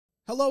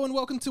Hello and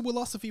welcome to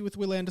Willosophy with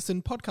Will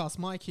Anderson, podcast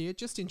Mike here,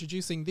 just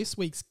introducing this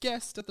week's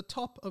guest at the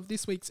top of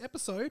this week's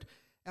episode.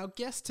 Our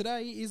guest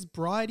today is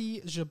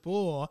Bridie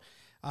Jabbour.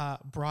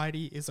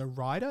 Bridie is a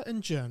writer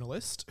and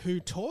journalist who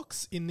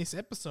talks in this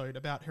episode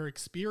about her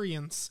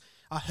experience,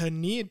 her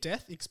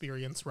near-death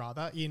experience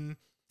rather, in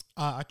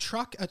a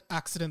truck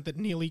accident that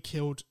nearly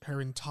killed her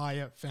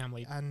entire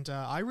family. And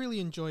I really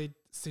enjoyed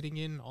sitting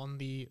in on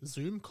the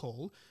Zoom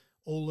call.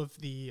 All of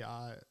the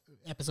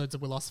episodes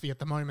of Willosophy at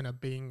the moment are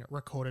being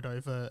recorded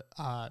over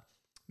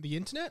the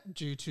internet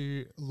due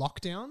to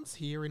lockdowns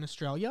here in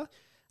Australia.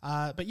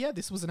 But yeah,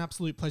 this was an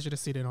absolute pleasure to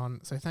sit in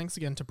on. So thanks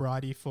again to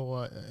Bridie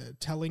for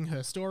telling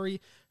her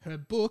story. Her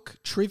book,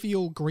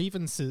 Trivial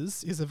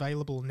Grievances, is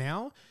available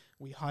now.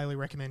 We highly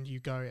recommend you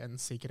go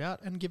and seek it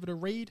out and give it a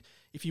read.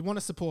 If you want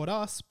to support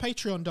us,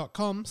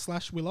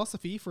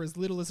 patreon.com/Willosophy for as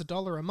little as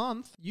 $1 a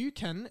month. You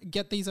can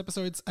get these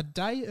episodes a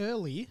day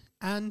early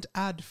and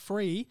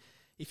ad-free.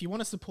 If you want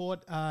to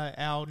support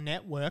our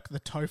network, the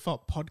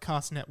TOFOP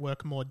Podcast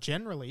Network more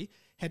generally,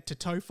 head to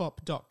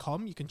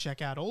tofop.com. You can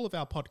check out all of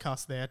our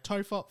podcasts there.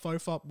 TOFOP,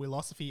 FOFOP,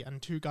 Willosophy, and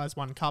Two Guys,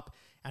 One Cup,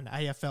 and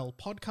AFL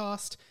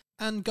Podcast.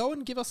 And go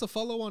and give us a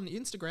follow on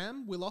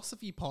Instagram,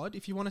 WillosophyPod,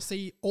 if you want to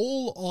see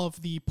all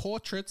of the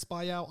portraits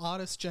by our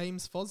artist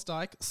James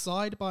Fosdyke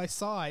side by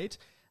side.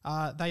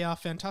 They are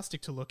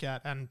fantastic to look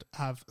at and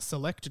have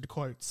selected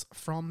quotes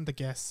from the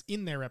guests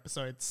in their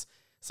episodes.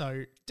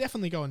 So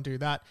definitely go and do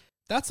that.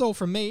 That's all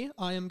from me.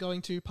 I am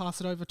going to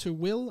pass it over to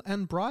Will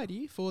and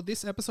Bridie for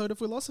this episode of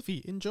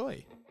Willosophy.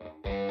 Enjoy.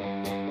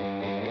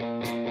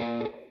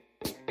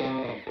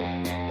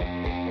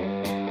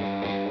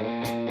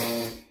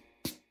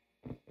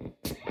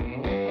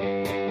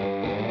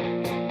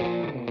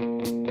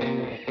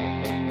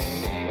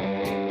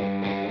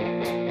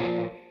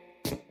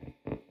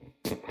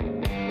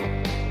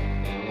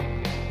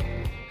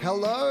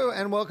 Hello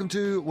and welcome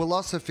to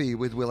Willosophy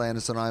with Will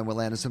Anderson. I am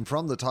Will Anderson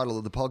from the title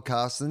of the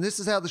podcast, and this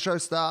is how the show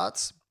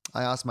starts.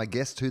 I ask my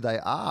guests who they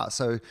are.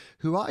 So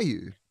who are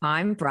you?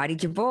 I'm Bridie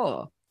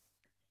Jabbour.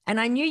 And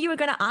I knew you were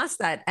going to ask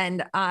that,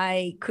 and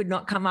I could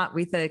not come up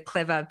with a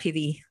clever,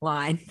 pithy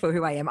line for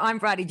who I am. I'm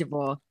Bridie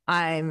Jabbour.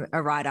 I'm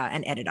a writer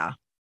and editor,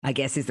 I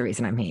guess is the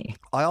reason I'm here.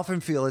 I often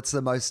feel it's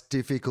the most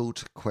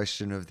difficult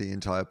question of the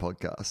entire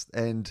podcast,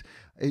 and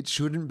it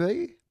shouldn't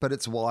be, but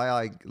it's why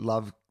I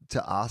love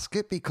to ask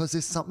it, because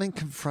there's something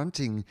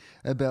confronting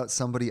about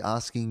somebody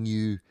asking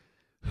you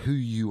who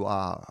you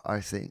are, I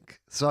think.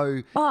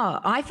 So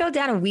I fell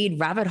down a weird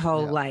rabbit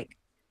hole,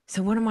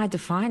 so what am I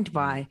defined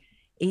by?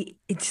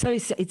 It's so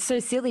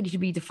silly to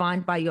be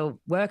defined by your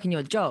work and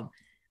your job,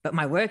 but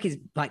my work is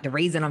like the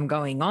reason I'm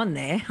going on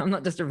there. I'm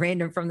not just a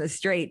random from the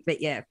street,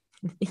 but yeah.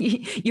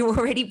 You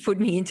already put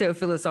me into a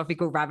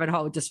philosophical rabbit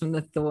hole just from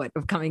the thought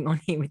of coming on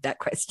here with that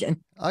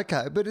question.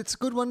 Okay, but it's a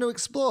good one to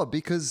explore,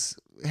 because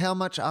how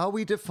much are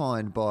we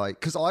defined by?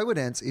 Because I would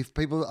answer, if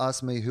people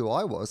asked me who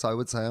I was, I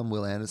would say I'm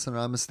Will Anderson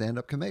and I'm a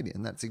stand-up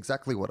comedian. That's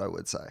exactly what I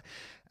would say.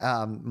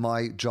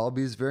 My job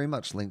is very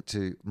much linked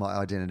to my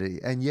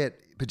identity. And yet,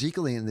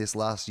 particularly in this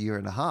last year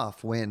and a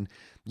half, when,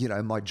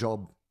 my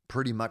job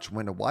pretty much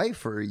went away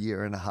for a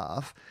year and a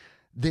half,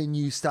 then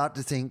you start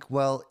to think,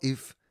 well,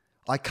 if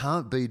I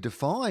can't be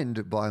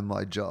defined by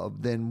my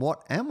job, then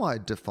what am I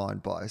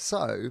defined by?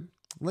 So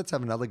let's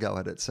have another go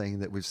at it, seeing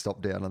that we've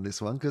stopped down on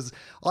this one, because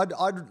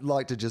I'd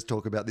like to just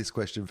talk about this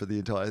question for the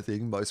entire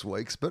thing most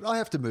weeks, but I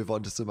have to move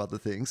on to some other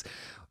things.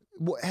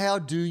 How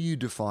do you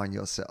define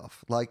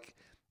yourself?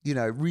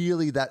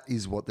 Really that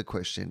is what the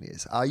question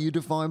is. Are you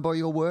defined by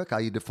your work? Are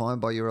you defined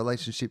by your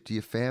relationship to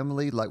your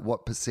family?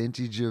 What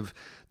percentage of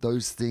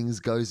those things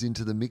goes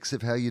into the mix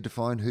of how you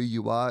define who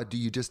you are? Do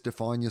you just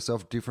define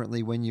yourself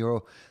differently when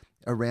you're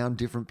around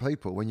different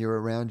people? When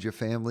you're around your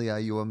family, are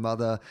you a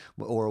mother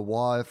or a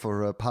wife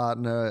or a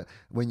partner?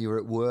 When you're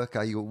at work,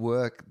 are you at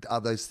work?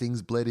 Are those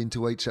things bled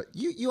into each other?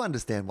 You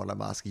understand what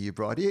I'm asking you,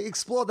 Bridie.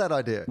 Explore that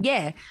idea.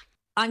 Yeah,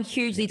 I'm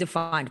hugely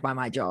defined by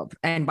my job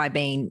and by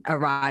being a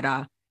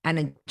writer and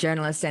a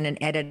journalist and an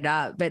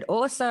editor. But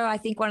also, I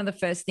think one of the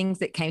first things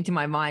that came to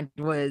my mind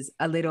was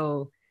a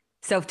little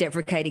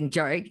self-deprecating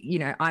joke.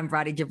 I'm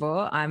Bridie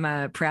Jabbour. I'm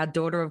a proud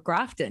daughter of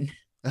Grafton.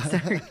 So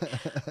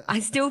I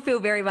still feel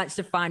very much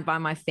defined by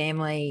my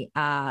family,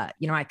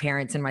 my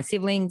parents and my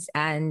siblings,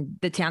 and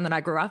the town that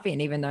I grew up in,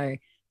 even though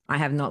I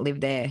have not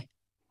lived there.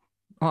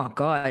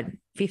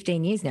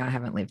 15 years now I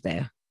haven't lived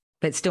there,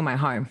 but it's still my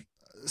home.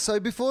 So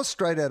before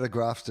Straight Outta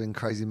Grafton,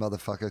 crazy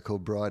motherfucker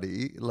called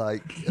Bridie,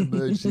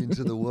 emerged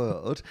into the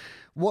world,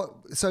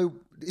 so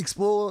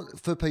explore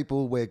for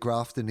people where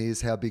Grafton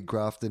is, how big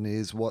Grafton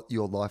is, what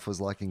your life was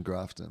like in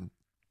Grafton.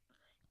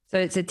 So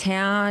it's a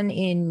town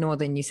in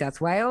northern New South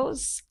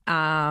Wales.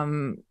 I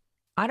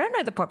don't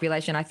know the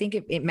population. I think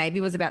it maybe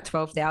was about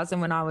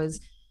 12,000 when I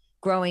was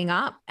growing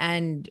up.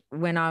 And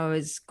when I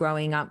was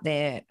growing up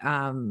there,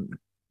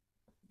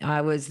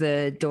 I was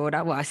the daughter,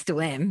 I still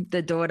am,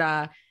 the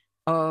daughter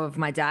of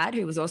my dad,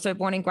 who was also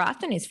born in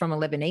Grafton. He's from a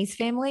Lebanese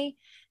family.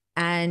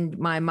 And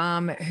my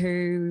mum,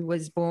 who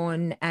was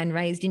born and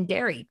raised in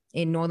Derry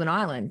in Northern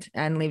Ireland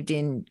and lived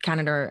in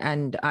Canada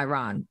and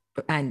Iran.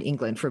 and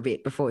England for a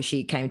bit before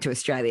she came to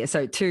Australia.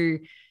 So two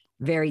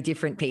very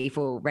different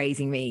people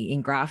raising me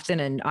in Grafton.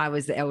 And I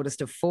was the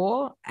eldest of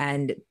four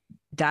and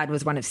Dad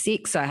was one of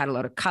six. So I had a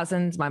lot of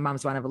cousins. My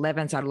mum's one of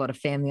 11. So I had a lot of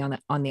family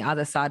on the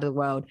other side of the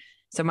world.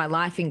 So my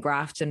life in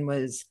Grafton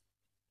was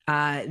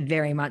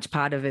very much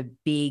part of a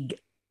big,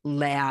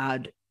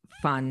 loud,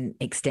 fun,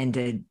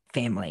 extended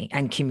family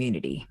and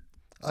community.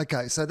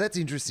 Okay, so that's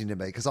interesting to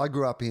me because I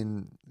grew up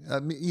in,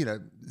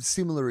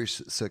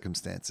 similar-ish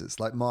circumstances.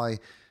 Like my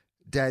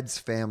dad's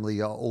family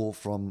are all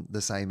from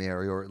the same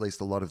area, or at least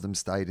a lot of them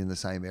stayed in the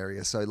same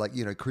area. So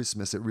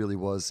Christmas, it really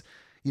was,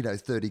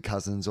 30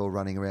 cousins all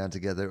running around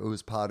together. It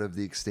was part of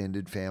the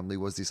extended family,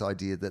 was this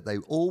idea that they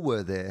all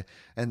were there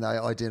and they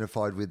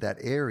identified with that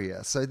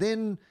area. So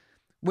then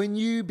when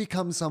you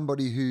become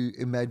somebody who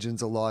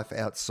imagines a life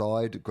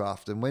outside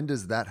Grafton, when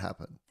does that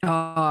happen?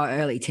 Oh,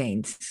 early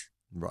teens.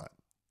 Right.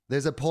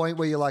 There's a point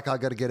where you're like, I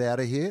got to get out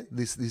of here.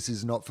 This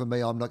is not for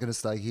me. I'm not going to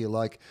stay here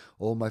like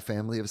all my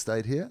family have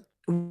stayed here.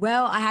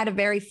 Well, I had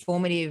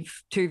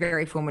two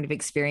very formative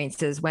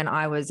experiences. When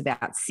I was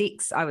about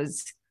 6, I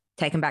was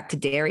taken back to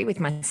Derry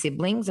with my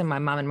siblings and my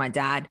mum and my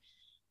dad.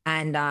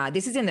 And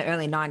this is in the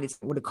early 90s. It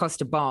would have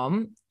cost a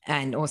bomb.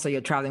 And also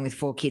you're traveling with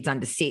 4 kids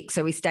under 6.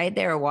 So we stayed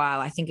there a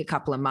while, I think a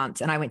couple of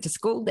months. And I went to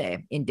school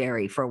there in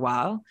Derry for a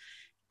while.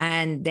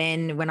 And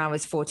then when I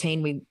was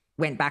 14, we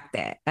went back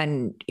there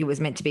and it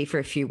was meant to be for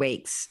a few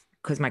weeks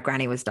because my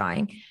granny was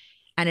dying.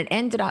 And it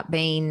ended up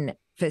being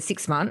for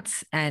 6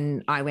 months.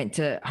 And I went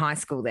to high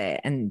school there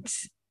and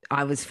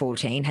I was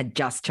 14, had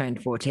just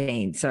turned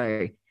 14.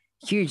 So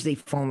hugely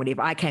formative.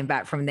 I came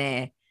back from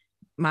there,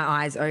 my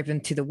eyes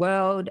opened to the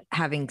world,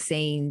 having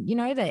seen,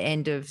 the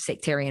end of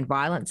sectarian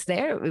violence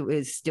there. It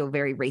was still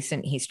very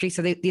recent history.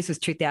 So this was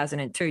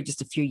 2002,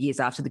 just a few years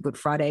after the Good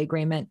Friday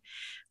Agreement.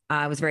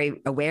 I was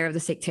very aware of the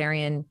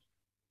sectarian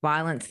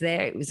violence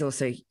there. It was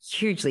also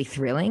hugely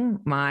thrilling.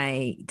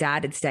 My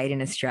dad had stayed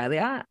in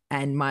Australia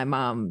and my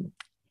mum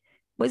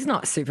was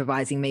not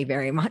supervising me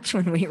very much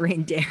when we were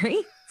in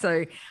Derry.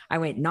 So I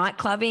went night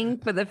clubbing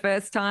for the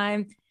first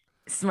time,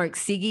 smoked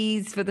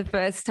ciggies for the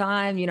first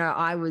time.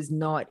 I was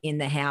not in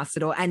the house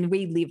at all. And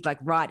we lived like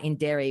right in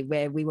Derry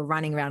where we were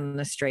running around on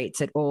the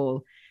streets at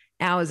all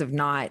hours of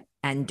night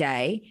and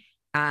day.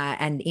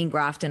 And in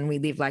Grafton, we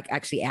live like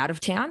actually out of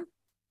town.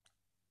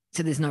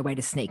 So there's no way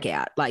to sneak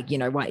out. Like,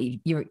 you're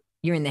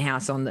in the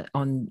house in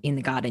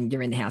the garden,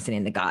 you're in the house and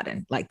in the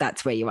garden. Like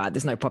that's where you are.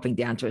 There's no popping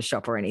down to a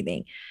shop or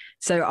anything.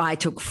 So I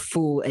took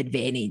full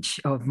advantage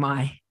of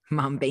my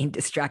mum being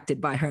distracted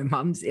by her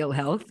mum's ill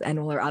health and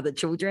all her other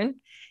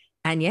children.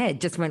 And yeah,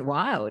 just went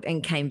wild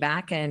and came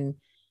back and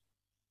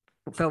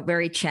felt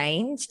very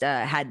changed,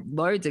 had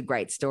loads of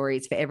great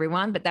stories for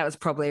everyone. But that was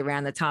probably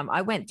around the time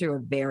I went through a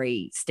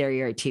very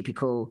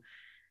stereotypical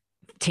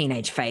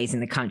teenage phase in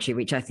the country,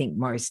 which I think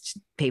most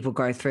people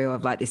go through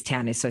of like, this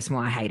town is so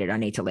small, I hate it, I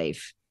need to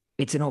leave.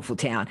 It's an awful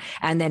town.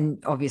 And then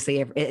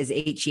obviously as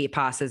each year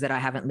passes that I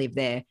haven't lived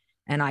there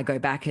and I go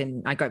back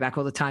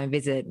all the time and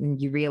visit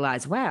and you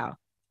realize, wow,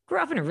 grew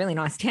up in a really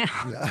nice town.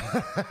 Yeah.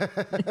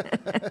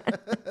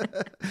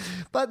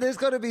 But there's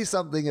got to be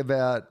something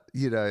about,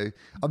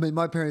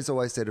 my parents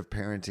always said of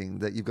parenting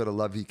that you've got to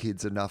love your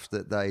kids enough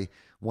that they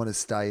want to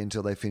stay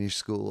until they finish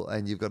school,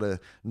 and you've got to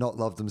not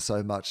love them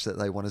so much that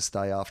they want to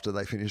stay after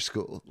they finish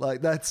school.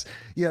 Like that's,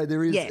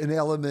 there is an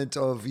element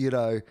of,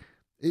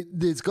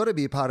 there's got to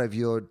be a part of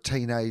your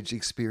teenage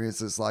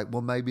experiences like,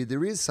 well, maybe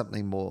there is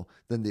something more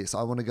than this.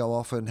 I want to go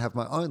off and have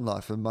my own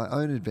life and my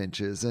own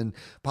adventures. And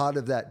part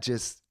of that,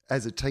 just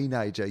as a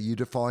teenager, you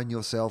define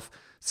yourself.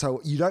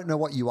 So you don't know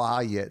what you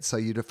are yet. So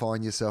you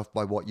define yourself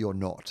by what you're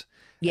not.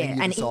 Yeah,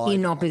 and decide,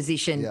 in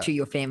opposition to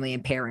your family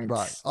and parents.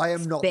 Right. I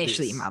am not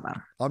especially this.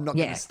 Mother. I'm not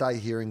going to stay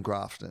here in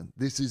Grafton.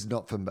 This is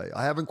not for me.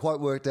 I haven't quite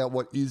worked out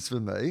what is for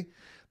me,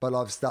 but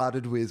I've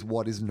started with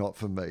what is not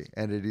for me,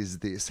 and it is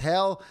this.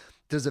 How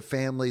does a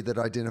family that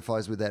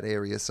identifies with that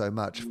area so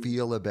much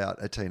feel about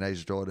a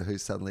teenage daughter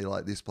who's suddenly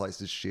like, this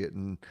place is shit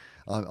and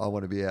I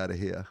want to be out of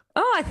here?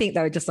 Oh, I think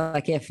they were just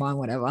like, yeah, fine,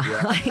 whatever.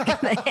 Yeah.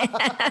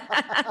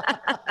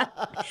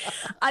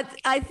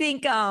 I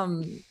think...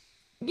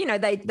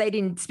 they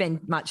didn't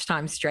spend much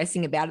time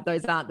stressing about it.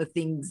 Those aren't the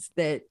things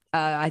that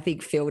I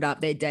think filled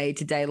up their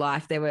day-to-day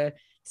life. There were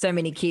so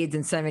many kids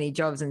and so many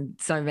jobs and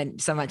so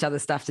much other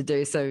stuff to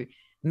do. So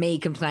me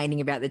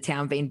complaining about the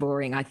town being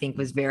boring, I think,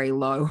 was very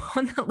low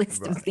on the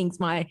list of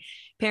things my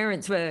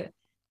parents were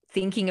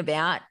thinking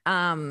about.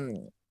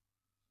 But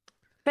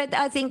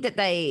I think that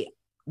they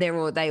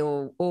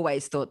all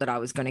always thought that I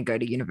was going to go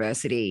to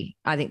university.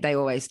 I think they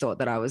always thought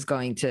that I was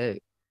going to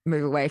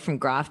move away from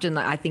Grafton.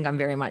 I think I'm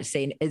very much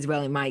seen as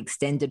well in my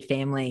extended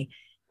family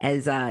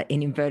as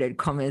in inverted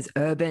commas,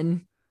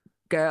 urban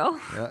girl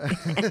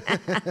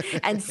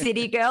and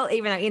city girl,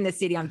 even though in the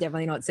city, I'm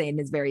definitely not seen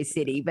as very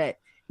city, but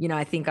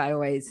I think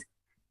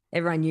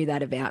everyone knew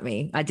that about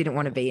me. I didn't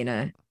want to be in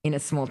a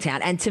small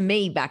town. And to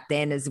me back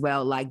then as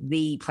well, like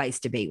the place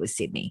to be was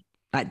Sydney.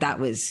 Like that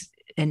was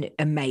an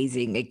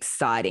amazing,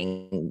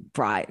 exciting,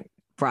 bright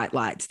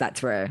lights.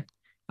 That's where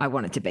I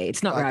wanted to be.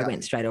 It's not where I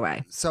went straight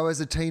away. So as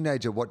a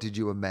teenager, what did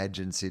you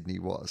imagine Sydney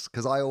was?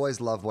 Because I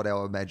always love what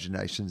our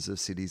imaginations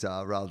of cities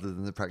are rather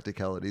than the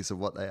practicalities of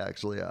what they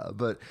actually are.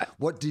 But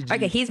what did you...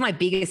 Okay, here's my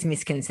biggest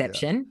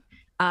misconception.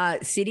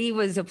 Sydney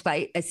was a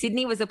place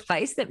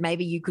that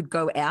maybe you could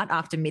go out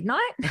after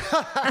midnight.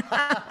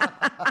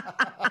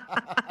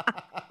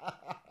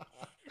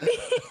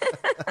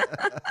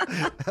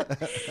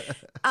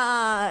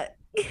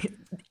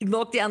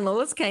 Lockdown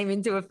laws came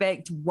into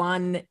effect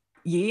 1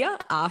 year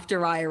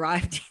after I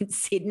arrived in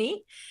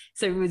Sydney.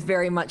 So it was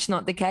very much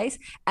not the case.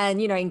 And,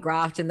 in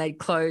Grafton, they'd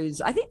close.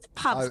 I think the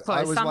pubs closed.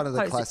 I was one of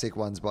the classic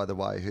ones, by the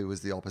way, who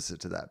was the opposite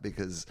to that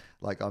because,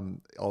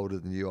 I'm older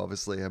than you,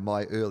 obviously, and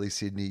my early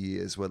Sydney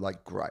years were,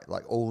 great,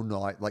 all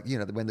night,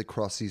 when the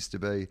Cross used to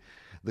be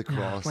the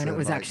Cross. When it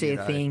was actually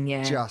a thing,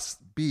 yeah. Just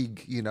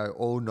big,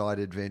 all-night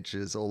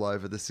adventures all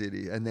over the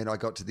city. And then I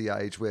got to the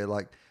age where,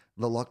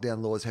 the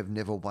lockdown laws have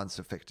never once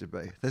affected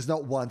me. There's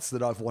not once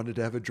that I've wanted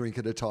to have a drink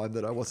at a time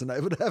that I wasn't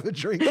able to have a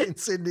drink in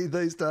Sydney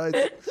these days.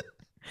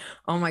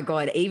 Oh my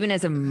God. Even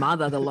as a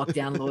mother, the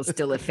lockdown laws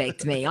still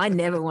affect me. I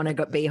never want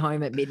to be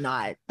home at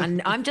midnight.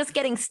 And I'm just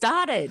getting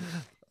started.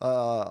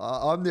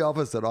 I'm the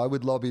opposite. I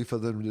would lobby for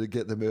them to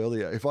get them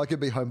earlier. If I could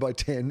be home by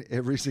 10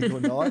 every single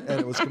night and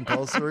it was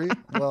compulsory,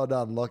 well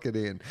done, lock it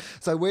in.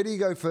 So where do you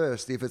go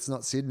first if it's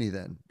not Sydney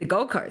then? The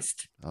Gold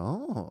Coast.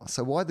 Oh,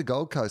 so why the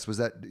Gold Coast? Was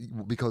that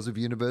because of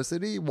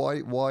university?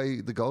 Why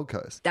the Gold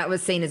Coast? That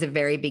was seen as a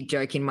very big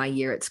joke in my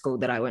year at school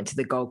that I went to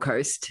the Gold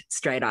Coast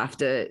straight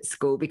after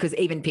school because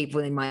even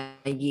people in my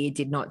year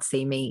did not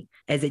see me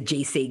as a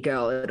GC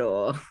girl at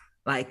all.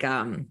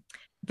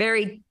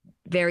 Very,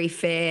 very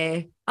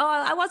fair. Oh,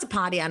 I was a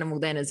party animal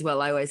then as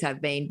well. I always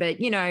have been. But,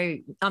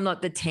 I'm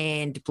not the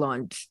tanned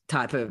blonde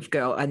type of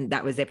girl. And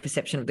that was their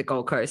perception of the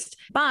Gold Coast.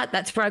 But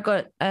that's where I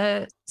got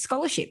a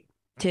scholarship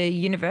to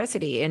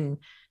university and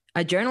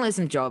a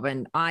journalism job.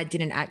 And I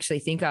didn't actually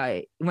think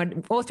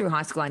all through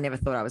high school, I never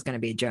thought I was going to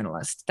be a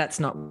journalist. That's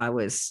not what I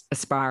was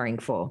aspiring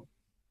for.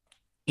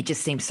 It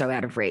just seemed so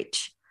out of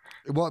reach.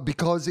 Well,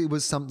 because it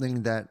was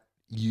something that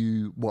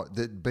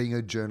that being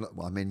a journalist,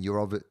 you're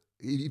of it.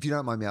 If you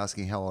don't mind me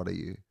asking, how old are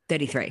you?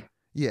 33.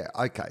 Yeah,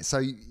 okay. So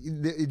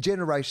the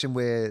generation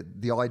where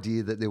the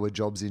idea that there were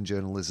jobs in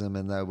journalism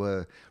and they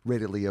were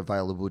readily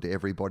available to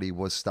everybody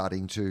was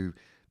starting to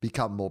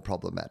become more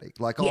problematic.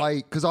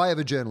 Because I have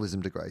a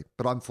journalism degree,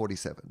 but I'm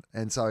 47.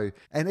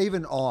 And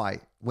even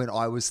when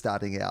I was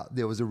starting out,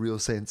 there was a real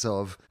sense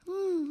of,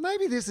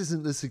 maybe this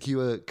isn't the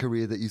secure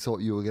career that you thought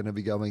you were going to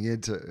be going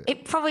into.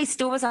 It probably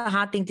still was a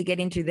hard thing to get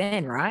into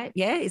then, right?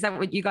 Yeah? Is that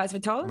what you guys were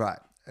told? Right.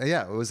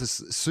 Yeah, it was a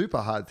super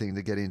hard thing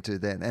to get into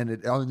then. And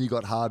it only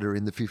got harder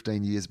in the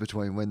 15 years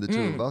between when the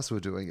two of us were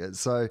doing it.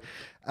 So,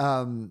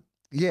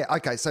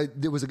 okay. So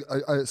there was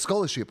a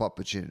scholarship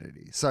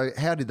opportunity. So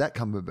how did that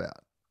come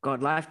about?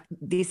 God,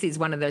 this is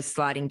one of those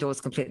sliding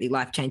doors, completely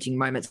life-changing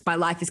moments. My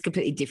life is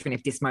completely different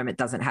if this moment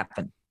doesn't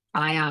happen.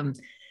 I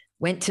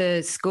went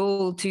to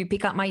school to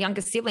pick up my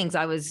younger siblings.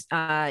 I was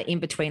in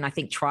between, I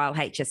think, trial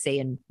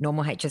HSC and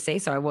normal HSC.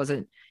 So I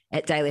wasn't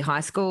at Daly High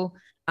School.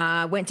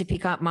 Went to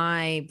pick up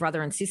my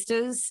brother and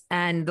sisters,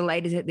 and the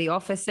ladies at the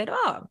office said,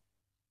 "Oh,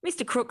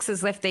 Mr. Crooks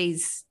has left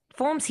these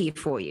forms here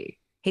for you.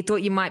 He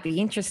thought you might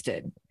be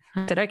interested."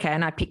 I said, "Okay,"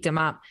 and I picked them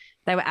up.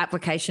 They were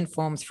application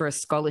forms for a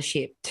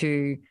scholarship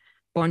to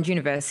Bond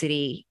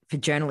University for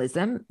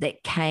journalism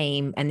that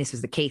came, and this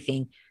was the key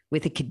thing,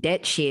 with a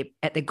cadetship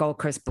at the Gold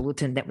Coast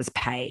Bulletin that was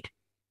paid.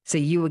 So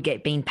you would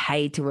being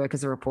paid to work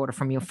as a reporter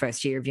from your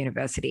first year of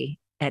university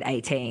at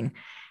 18.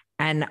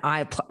 And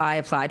I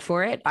applied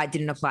for it. I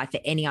didn't apply for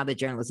any other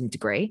journalism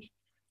degree.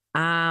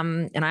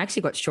 And I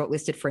actually got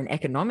shortlisted for an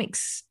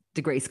economics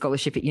degree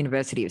scholarship at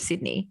University of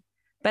Sydney.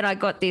 But I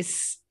got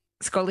this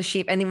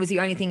scholarship, and it was the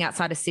only thing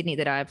outside of Sydney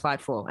that I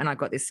applied for. And I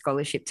got this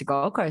scholarship to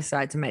Gold Coast. So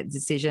I had to make the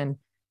decision,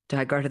 do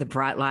I go to the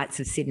bright lights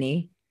of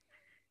Sydney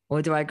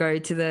or do I go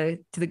to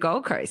the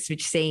Gold Coast,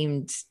 which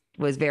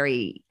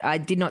I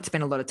did not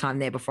spend a lot of time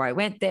there before I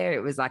went there.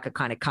 It was like a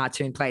kind of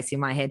cartoon place in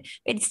my head.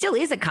 It still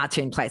is a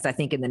cartoon place, I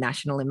think, in the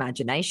national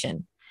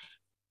imagination.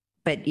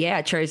 But yeah,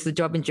 I chose the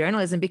job in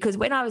journalism because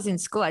when I was in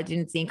school, I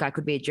didn't think I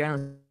could be a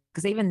journalist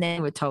because even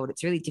then we were told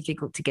it's really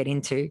difficult to get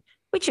into,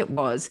 which it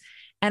was.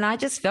 And I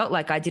just felt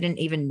like I didn't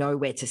even know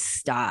where to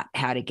start,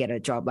 how to get a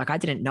job. I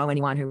didn't know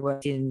anyone who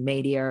worked in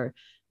media.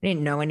 I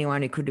didn't know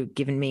anyone who could have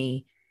given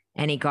me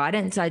any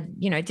guidance. I,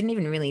 didn't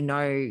even really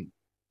know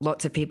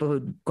lots of people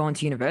who'd gone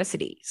to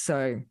university.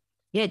 So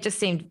yeah, it just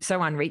seemed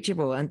so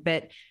unreachable.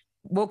 But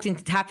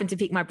happened to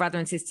pick my brother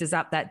and sisters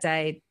up that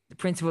day. The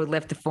principal had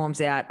left the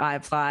forms out. I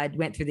applied,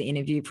 went through the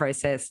interview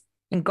process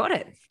and got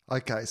it.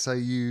 Okay. So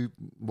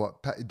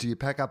do you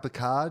pack up a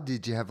car?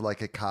 Did you have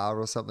a car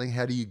or something?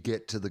 How do you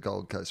get to the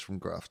Gold Coast from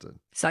Grafton?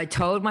 So I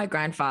told my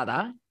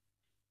grandfather,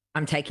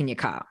 I'm taking your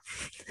car.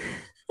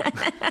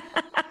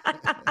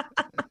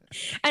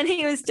 And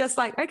he was just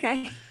like,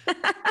 okay.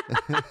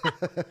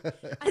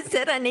 I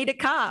said, I need a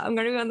car. I'm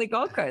going to be on the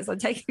Gold Coast. I'm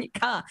taking your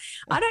car.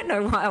 I don't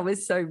know why I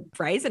was so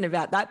brazen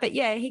about that, but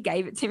yeah, he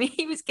gave it to me.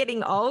 He was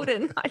getting old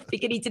and I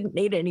figured he didn't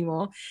need it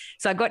anymore.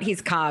 So I got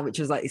his car, which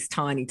was like this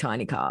tiny,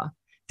 tiny car,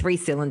 3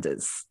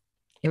 cylinders.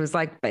 It was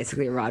like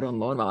basically a ride-on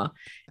lawnmower.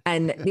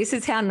 And this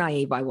is how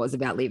naive I was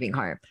about leaving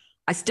home.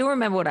 I still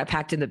remember what I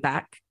packed in the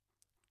back.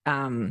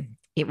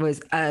 It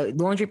was a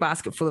laundry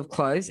basket full of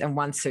clothes and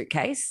 1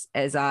 suitcase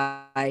as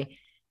I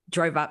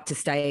drove up to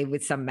stay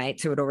with some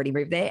mates who had already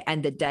moved there.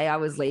 And the day I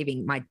was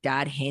leaving, my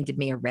dad handed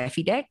me a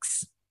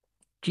Refidex.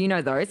 Do you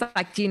know those?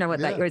 Like, do you know what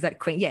that, or is that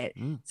Queen? Yeah.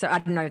 So I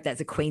don't know if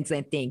that's a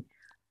Queensland thing.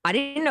 I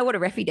didn't know what a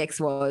Refidex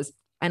was.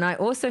 And I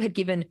also had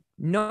given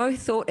no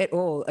thought at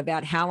all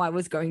about how I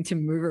was going to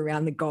move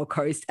around the Gold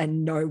Coast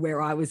and know where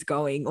I was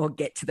going or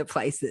get to the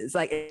places.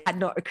 Like, it had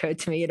not occurred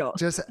to me at all.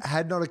 Just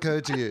had not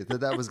occurred to you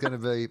that was going to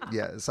be,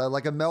 yeah. So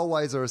like a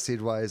Melways or a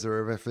Sidways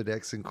or a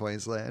Refidex in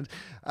Queensland.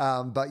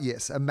 But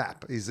yes, a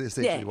map is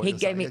essentially what he you're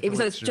gave saying, me, it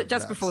was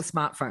just before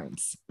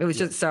smartphones. It was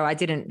just, so I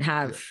didn't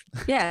have,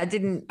 but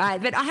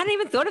I hadn't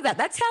even thought of that.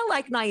 That's how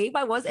like naive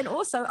I was. And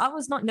also I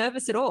was not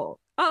nervous at all.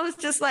 I was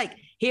just like,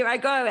 here I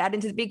go out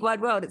into the big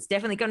wide world. It's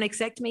definitely going to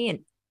accept me and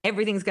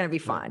everything's going to be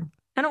fine.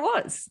 And it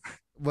was.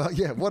 Well,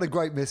 yeah, what a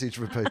great message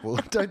for people.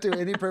 Don't do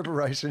any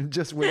preparation.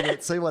 Just wing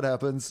it, see what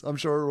happens. I'm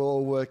sure it'll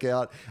all work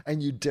out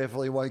and you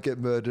definitely won't get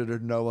murdered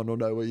and no one will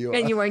know where you are.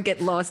 And you won't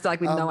get lost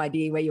like with no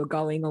idea where you're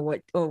going or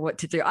what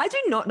to do. I do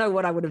not know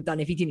what I would have done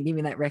if you didn't give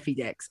me that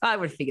Refidex. I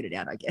would have figured it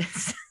out, I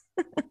guess.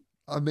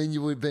 I mean,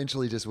 you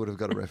eventually just would have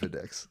got a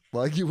Refidex.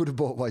 Like you would have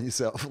bought one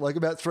yourself. Like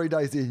about 3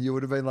 days in, you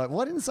would have been like,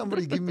 why didn't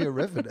somebody give me a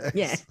Refidex?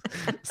 Yeah.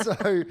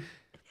 So,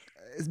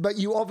 but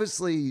you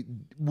obviously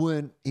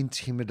weren't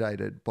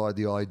intimidated by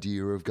the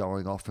idea of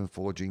going off and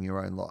forging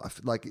your own life.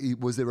 Like,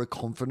 was there a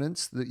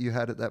confidence that you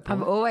had at that point?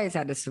 I've always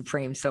had a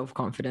supreme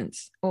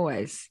self-confidence.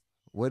 Always.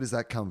 Where does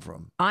that come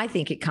from? I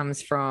think it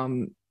comes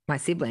from my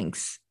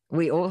siblings.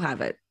 We all have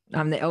it.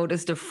 I'm the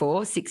eldest of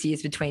 4, 6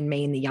 years between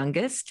me and the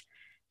youngest.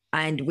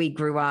 And we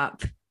grew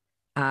up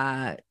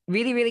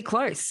really, really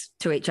close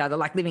to each other,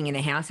 like living in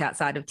a house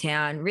outside of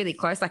town, really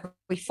close. Like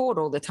we fought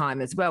all the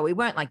time as well. We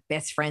weren't like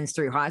best friends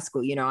through high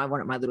school. You know, I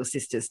wanted my little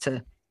sisters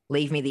to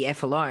leave me the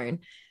F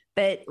alone.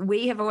 But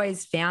we have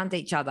always found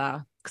each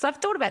other, because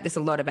I've thought about this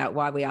a lot about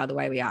why we are the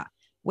way we are.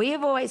 We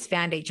have always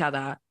found each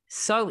other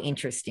so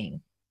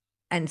interesting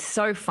and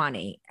so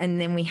funny. And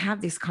then we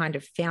have this kind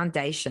of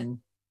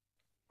foundation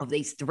of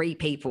these 3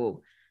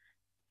 people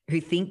who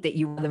think that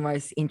you are the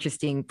most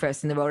interesting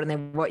person in the world and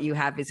then what you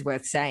have is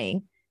worth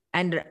saying.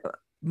 And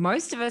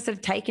most of us have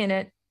taken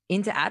it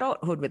into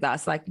adulthood with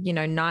us. Like, you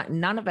know,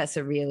 none of us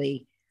are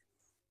really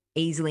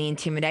easily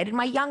intimidated.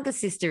 My younger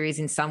sister is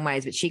in some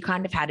ways, but she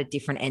kind of had a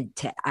different end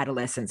to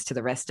adolescence to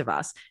the rest of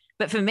us.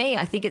 But for me,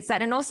 I think it's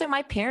that. And also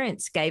my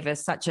parents gave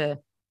us such a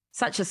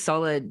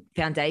solid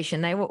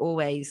foundation. They were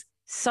always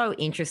so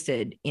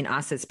interested in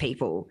us as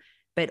people,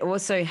 but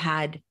also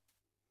had,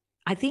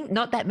 I think,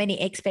 not that many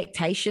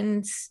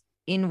expectations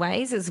in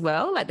ways as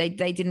well. Like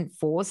they didn't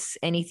force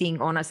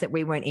anything on us that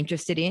we weren't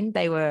interested in.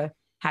 They were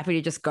happy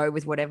to just go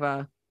with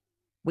whatever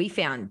we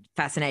found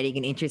fascinating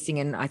and interesting.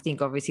 And I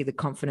think obviously the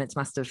confidence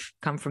must have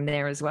come from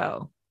there as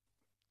well.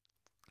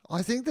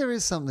 I think there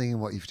is something in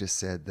what you've just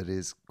said that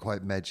is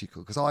quite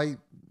magical, because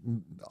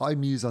I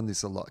muse on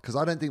this a lot, because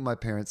I think my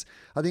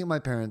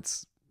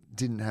parents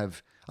didn't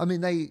have, I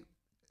mean, they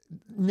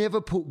never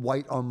put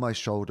weight on my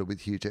shoulder with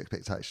huge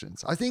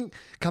expectations. I think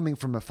coming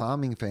from a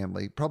farming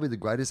family, probably the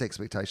greatest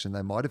expectation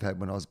they might have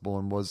had when I was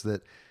born was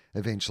that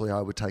eventually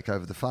I would take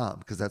over the farm,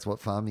 because that's what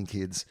farming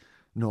kids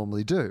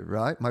normally do,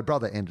 right? My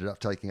brother ended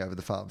up taking over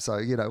the farm. So,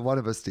 you know, one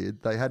of us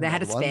did. They had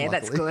a spare.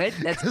 That's good.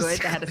 That's good.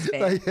 They had a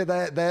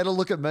spare. They had a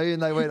look at me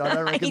and they went, I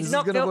don't reckon this is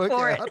going to work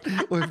out.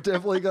 We've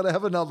definitely got to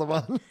have another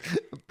one.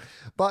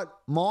 But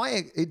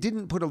it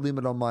didn't put a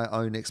limit on my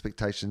own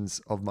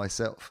expectations of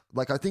myself.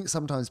 Like, I think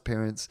sometimes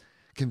parents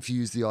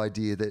confuse the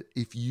idea that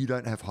if you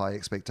don't have high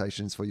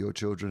expectations for your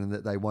children and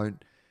that they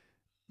won't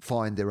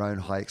find their own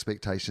high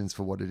expectations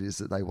for what it is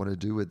that they want to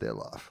do with their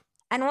life.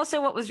 And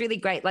also what was really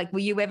great, like, were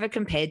you ever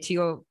compared to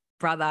your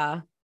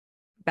brother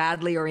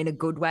badly or in a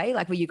good way?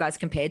 Like, were you guys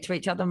compared to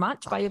each other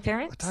much by your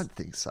parents? I don't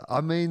think so.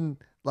 I mean,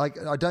 like,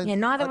 I don't, yeah,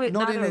 not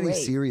in any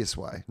serious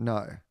way.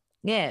 No.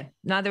 Yeah.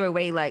 Neither are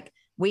we. Like,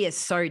 we are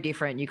so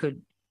different. You could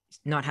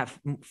not have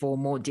 4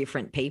 more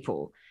different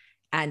people.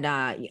 And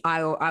I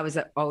was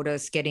at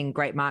oldest, getting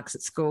great marks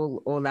at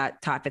school, all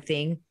that type of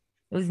thing.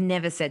 It was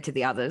never said to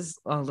the others,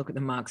 oh, look at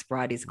the marks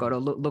Bridie's got, or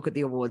look at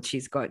the awards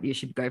she's got. You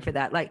should go for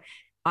that. Like,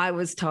 I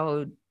was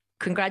told,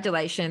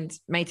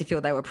 congratulations, made to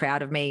feel they were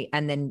proud of me.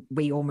 And then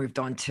we all moved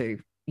on to,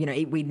 you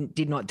know, we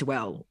did not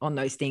dwell on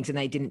those things and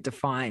they didn't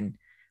define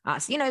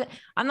us.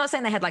 I'm not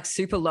saying they had like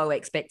super low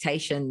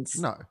expectations.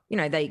 No.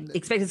 They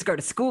expect us to go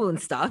to school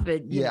and stuff,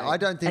 but I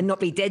don't think, and not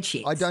be dead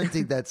shits. I don't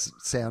think that's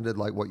sounded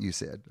like what you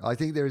said. I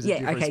think there is a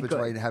difference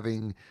between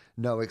having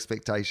no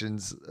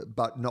expectations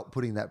but not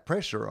putting that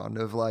pressure on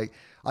of like,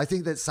 I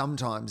think that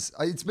sometimes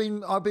I've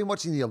been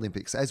watching the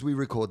Olympics. As we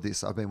record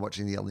this, I've been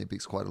watching the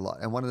Olympics quite a lot.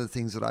 And one of the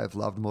things that I've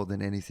loved more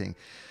than anything,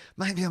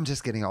 maybe I'm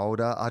just getting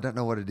older, I don't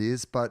know what it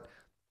is, but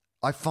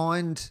I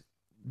find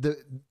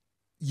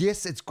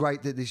yes, it's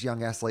great that this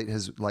young athlete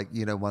has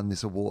won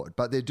this award,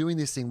 but they're doing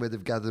this thing where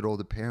they've gathered all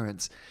the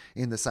parents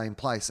in the same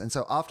place. And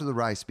so after the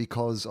race,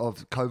 because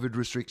of COVID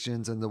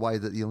restrictions and the way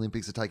that the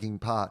Olympics are taking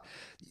part,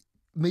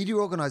 media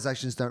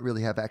organisations don't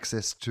really have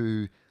access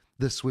to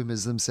the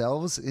swimmers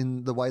themselves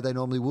in the way they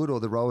normally would, or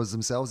the rowers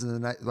themselves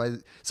in the way.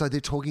 So they're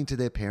talking to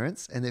their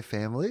parents and their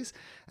families.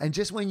 And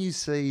just when you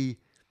see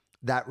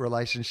that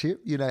relationship,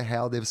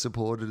 how they've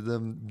supported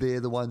them,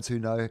 they're the ones who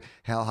know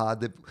how hard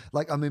they've,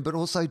 but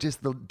also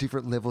just the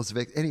different levels of,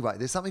 anyway,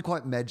 there's something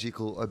quite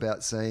magical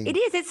about seeing. It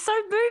is. It's so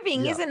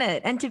moving, isn't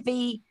it? And to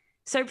be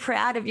so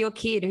proud of your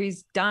kid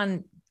who's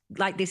done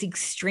like this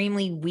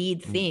extremely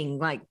weird thing,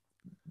 like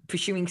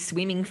pursuing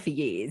swimming for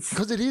years.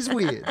 Because it is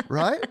weird,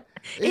 right?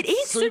 It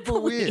is super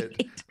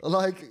weird.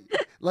 Like,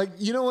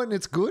 when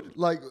it's good?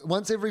 Like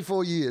once every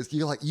 4 years,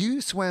 you're like,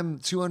 you swam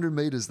 200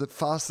 meters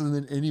faster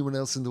than anyone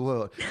else in the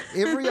world.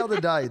 Every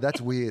other day, that's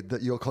weird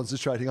that you're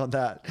concentrating on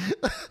that.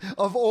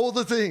 Of all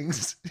the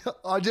things,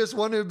 I just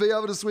want to be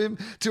able to swim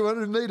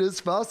 200 meters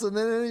faster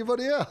than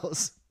anybody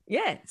else.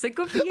 Yeah, so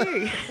good for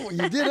you. Well,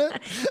 you did it.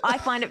 I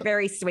find it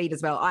very sweet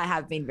as well. I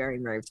have been very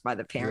moved by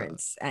the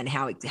parents and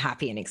how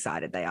happy and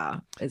excited they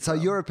are. So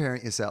you're a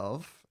parent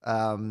yourself.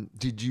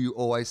 Did you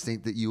always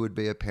think that you would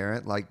be a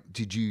parent? Like,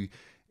 did you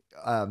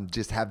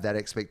just have that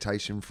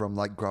expectation from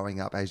like growing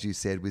up, as you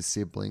said, with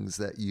siblings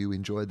that you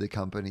enjoyed the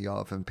company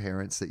of and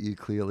parents that you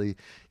clearly,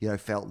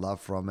 felt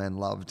love from and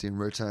loved in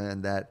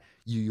return, that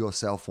you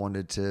yourself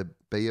wanted to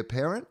be a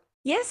parent?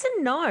 Yes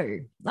and no.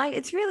 Like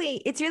it's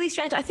really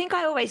strange. I think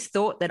I always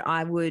thought that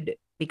I would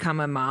become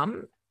a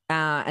mum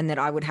and that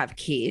I would have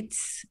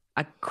kids.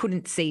 I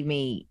couldn't see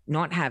me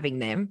not having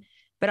them,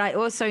 but I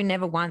also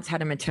never once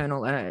had a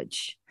maternal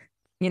urge.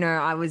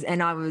 I was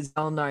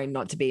well known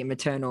not to be a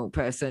maternal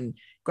person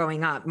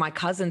growing up. My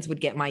cousins would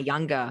get my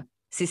younger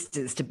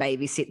sisters to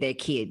babysit their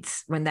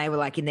kids when they were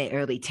like in their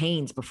early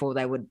teens before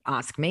they would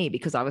ask me,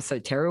 because I was so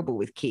terrible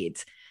with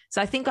kids.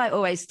 So I think I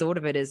always thought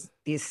of it as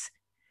this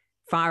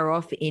far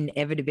off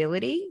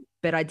inevitability,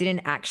 but I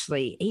didn't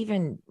actually,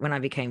 even when I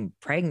became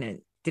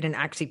pregnant, didn't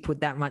actually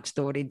put that much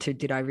thought into,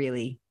 did I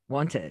really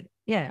want it?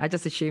 Yeah, I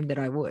just assumed that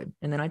I would,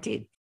 and then I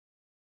did.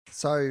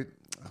 So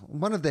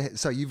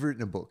you've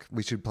written a book.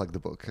 We should plug the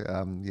book.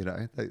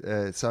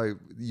 So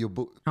your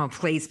book. Oh,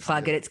 please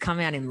plug it. It's come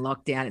out in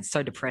lockdown. It's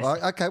so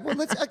depressing. Okay, well,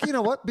 you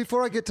know what?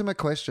 Before I get to my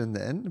question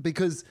then,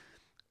 because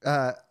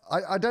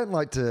I don't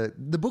like to,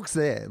 the book's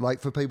there,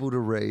 like for people to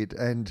read.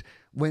 And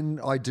when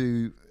I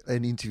do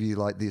an interview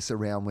like this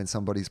around when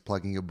somebody's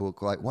plugging a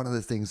book, like one of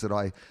the things that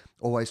I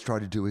always try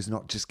to do is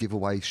not just give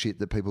away shit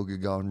that people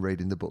could go and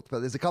read in the book. But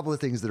there's a couple of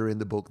things that are in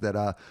the book that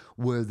are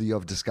worthy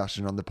of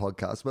discussion on the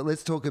podcast. But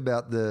let's talk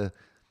about the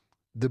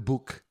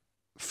book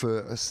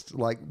first.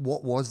 Like,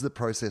 what was the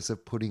process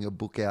of putting a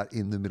book out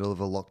in the middle of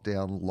a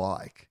lockdown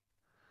like?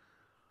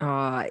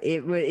 Oh,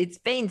 it's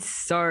been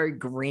so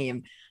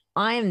grim.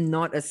 I am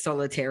not a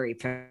solitary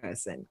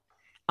person.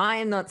 I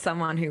am not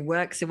someone who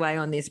works away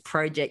on this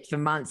project for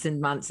months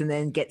and months and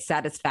then gets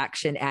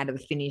satisfaction out of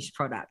the finished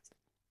product.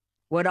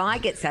 What I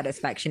get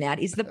satisfaction out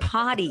is the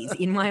parties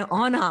in my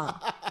honor.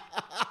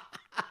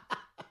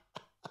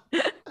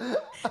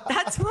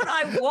 That's what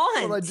I want.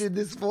 That's what I did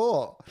this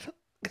for.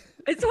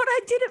 It's what I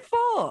did it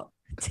for.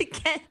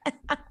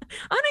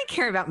 I don't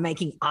care about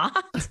making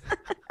art.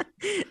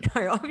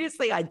 No,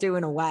 obviously I do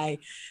in a way,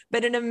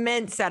 but an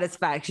immense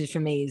satisfaction for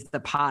me is the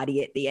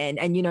party at the end.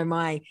 And,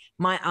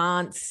 my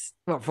aunts,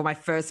 well, for my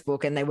first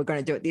book, and they were going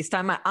to do it this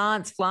time, my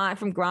aunts fly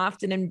from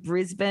Grafton and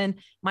Brisbane.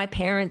 My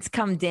parents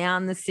come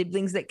down, the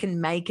siblings that can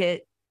make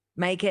it.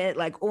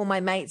 Like all my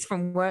mates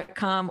from work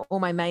come, all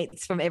my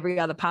mates from every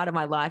other part of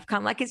my life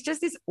come. Like it's just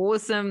this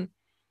awesome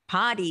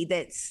party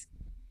that's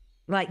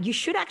like, you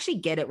should actually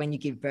get it when you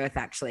give birth,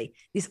 actually.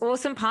 This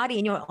awesome party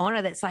in your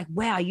honor that's like,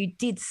 wow, you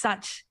did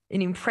such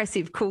an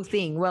impressive, cool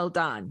thing. Well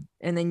done.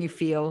 And then you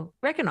feel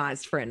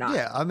recognized for a night.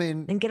 Yeah, I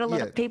mean. And get a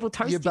lot of people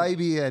toasting. Your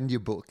baby and your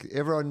book.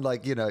 Everyone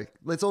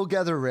let's all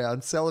gather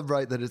around,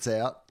 celebrate that it's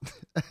out.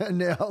 And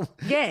now.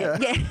 Yeah.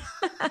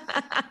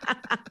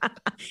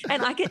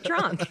 And I get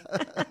drunk.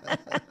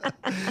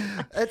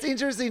 It's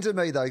interesting to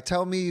me, though.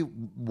 Tell me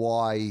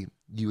why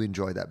you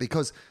enjoy that.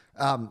 Because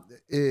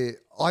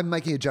I'm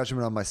making a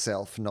judgment on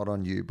myself, not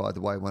on you, by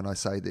the way, when I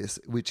say this,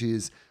 which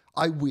is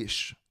I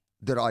wish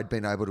that I'd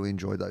been able to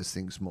enjoy those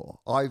things more.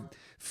 I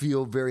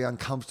feel very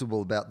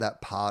uncomfortable about that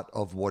part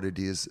of what it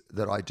is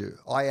that I do.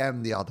 I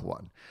am the other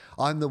one.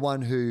 I'm the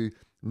one who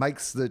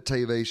makes the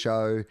TV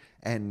show,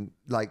 and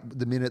like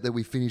the minute that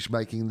we finish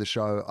making the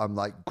show, I'm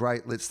like,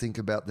 great, let's think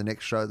about the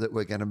next show that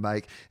we're going to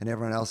make. And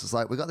everyone else is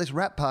like, we got this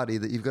rap party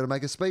that you've got to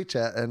make a speech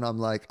at. And I'm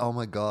like, oh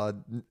my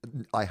God,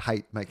 I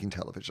hate making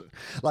television.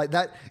 Like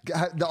that,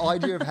 the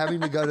idea of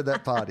having to go to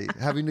that party,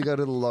 having to go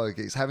to the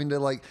Logies, having to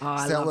like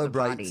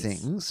celebrate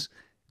things.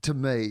 To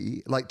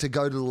me, like to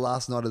go to the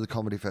last night of the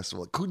comedy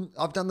festival.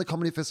 I've done the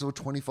comedy festival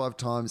 25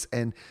 times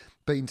and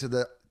been to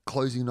the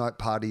closing night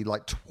party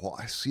like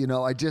twice. You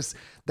know,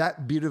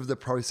 that bit of the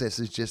process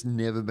has just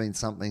never been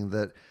something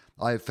that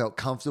I felt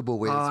comfortable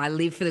with. Oh, I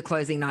live for the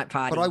closing night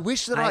party. But I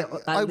wish that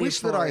I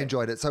wish that I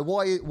enjoyed it. So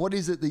what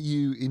is it that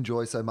you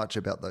enjoy so much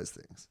about those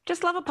things?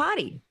 Just love a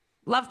party.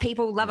 Love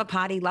people, love a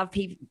party, love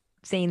people,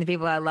 seeing the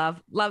people I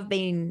love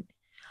being,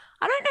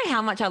 I don't know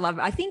how much I love.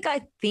 I think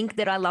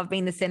that I love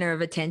being the center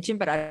of attention,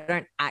 but I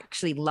don't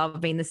actually love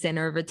being the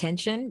center of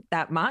attention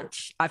that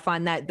much. I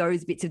find that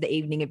those bits of the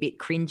evening a bit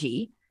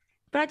cringy,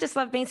 but I just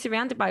love being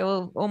surrounded by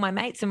all my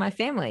mates and my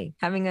family,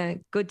 having a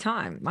good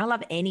time. I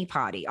love any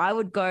party. I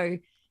would go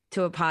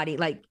to a party,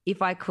 like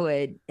if I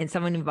could, and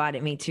someone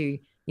invited me to,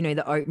 you know,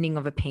 the opening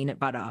of a peanut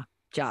butter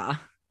jar,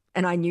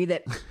 and I knew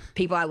that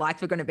people I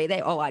liked were going to be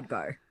there. Oh, I'd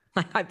go.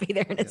 I'd be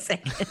there in a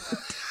second.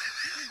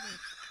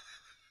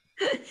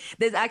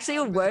 There's actually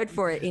a word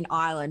for it in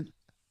Ireland,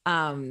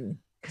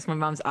 because my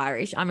mum's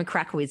Irish. I'm a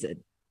crack wizard.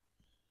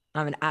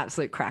 I'm an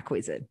absolute crack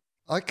wizard.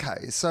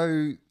 Okay,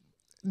 so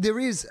there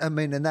is, I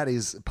mean, and that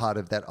is part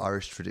of that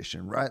Irish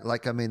tradition, right?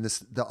 Like, I mean,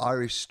 the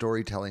Irish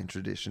storytelling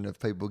tradition of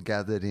people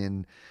gathered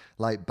in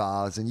like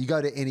bars, and you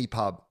go to any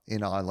pub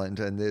in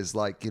Ireland and there's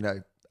like, you know,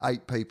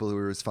 8 people who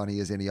are as funny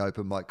as any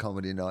open mic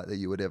comedy night that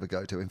you would ever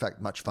go to. In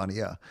fact, much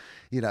funnier,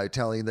 you know,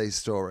 telling these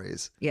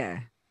stories.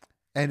 Yeah.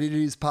 And it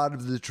is part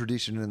of the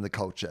tradition and the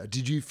culture.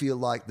 Did you feel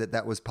like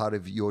that was part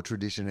of your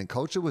tradition and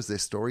culture? Was there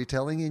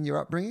storytelling in your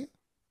upbringing?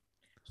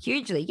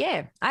 Hugely,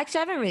 yeah. Actually,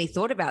 I haven't really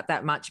thought about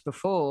that much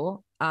before,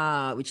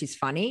 which is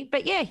funny.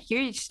 But yeah,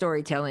 huge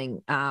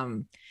storytelling,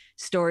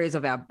 stories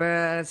of our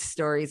births,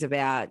 stories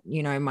about,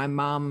 you know, my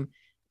mum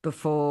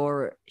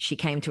before she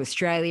came to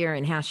Australia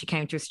and how she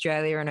came to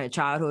Australia in her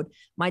childhood.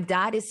 My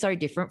dad is so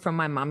different from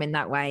my mum in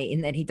that way,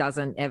 in that he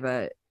doesn't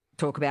ever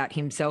talk about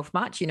himself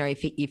much. You know,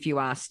 if you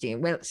asked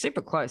him, well,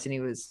 super close and he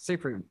was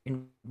super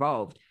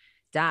involved,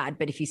 Dad,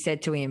 but if you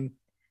said to him,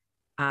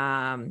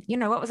 you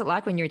know, what was it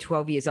like when you were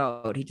 12 years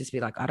old? He'd just be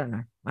like, I don't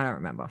know. I don't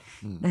remember.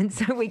 And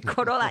so we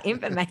got all that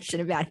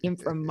information about him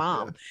from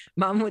Mum.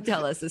 Mum would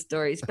tell us the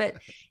stories. But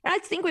I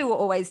think we were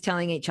always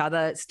telling each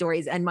other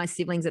stories, and my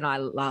siblings and I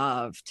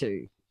love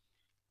to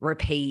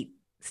repeat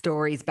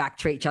stories back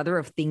to each other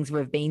of things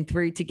we've been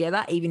through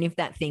together, even if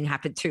that thing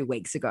happened 2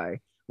 weeks ago.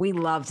 We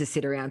love to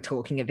sit around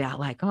talking about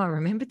like, oh, I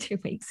remember 2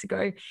 weeks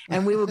ago.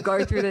 And we would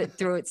go through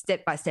it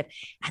step by step.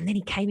 And then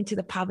he came into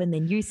the pub and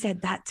then you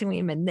said that to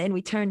him. And then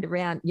we turned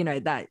around, you know,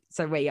 that.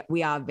 So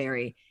we are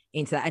very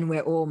into that. And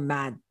we're all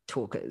mad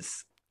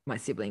talkers, my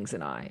siblings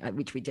and I,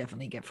 which we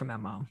definitely get from our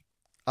mom.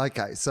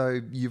 Okay. So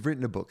you've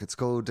written a book. It's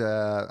called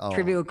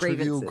Trivial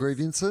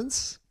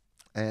Grievances.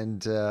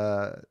 And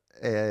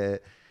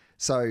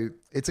so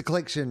it's a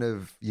collection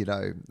of, you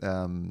know,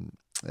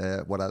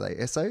 what are they?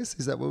 Essays?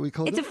 Is that what we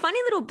call it? It's a funny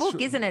little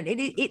book, isn't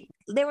it?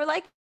 They were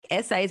like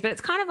essays, but it's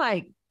kind of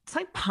like, it's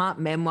like part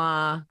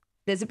memoir.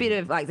 There's a bit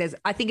of like,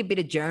 I think a bit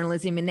of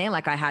journalism in there.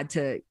 Like I had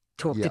to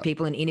talk to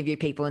people and interview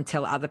people and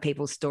tell other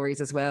people's stories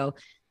as well.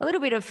 A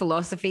little bit of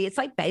philosophy. It's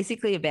like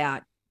basically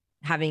about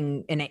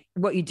having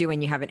what you do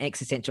when you have an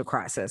existential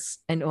crisis,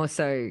 and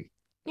also,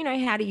 you know,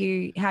 how do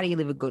you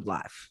live a good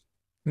life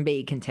and be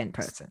a content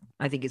person,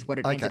 I think is what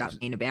it ended up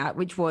being about,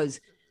 which was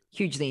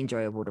hugely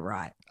enjoyable to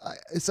write.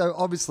 So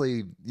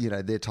obviously, you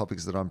know, they're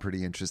topics that I'm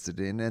pretty interested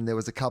in. And there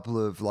was a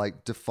couple of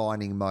like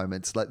defining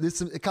moments, like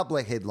there's a couple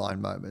of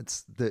headline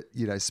moments that,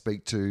 you know,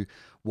 speak to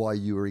why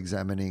you were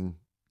examining,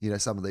 you know,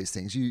 some of these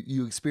things.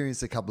 You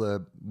experienced a couple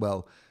of,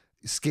 well,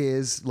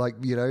 scares, like,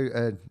 you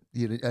know,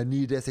 a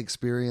near-death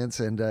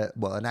experience and,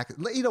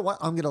 you know what?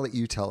 I'm going to let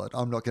you tell it.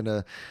 I'm not going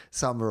to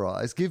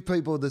summarize. Give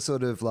people the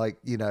sort of like,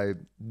 you know,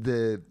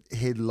 the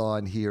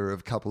headline here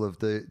of a couple of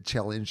the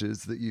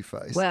challenges that you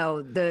faced.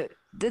 Well, the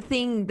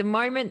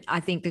moment I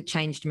think that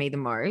changed me the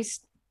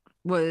most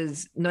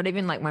was not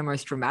even like my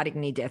most traumatic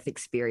near-death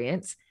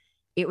experience.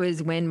 It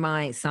was when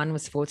my son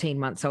was 14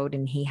 months old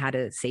and he had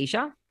a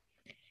seizure,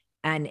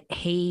 and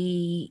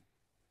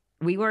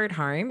we were at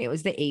home. It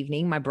was the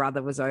evening. My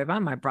brother was over.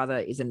 My brother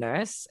is a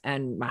nurse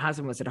and my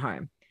husband was at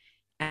home.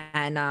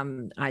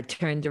 And I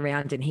turned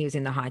around and he was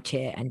in the high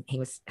chair and he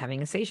was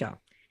having a seizure.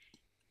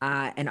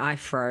 And I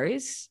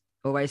froze.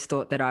 Always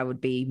thought that I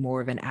would be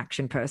more of an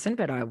action person,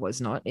 but I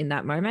was not in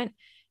that moment.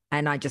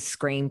 And I just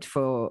screamed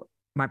for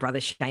my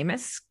brother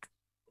Seamus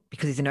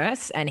because he's a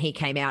nurse, and he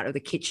came out of the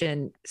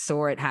kitchen,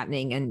 saw it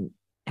happening and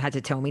had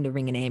to tell me to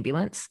ring an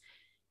ambulance.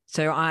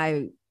 So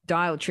I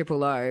dialed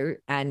 000,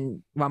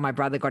 and while my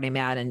brother got him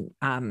out and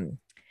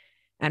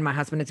my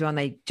husband as well, and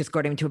they just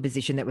got him to a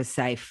position that was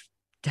safe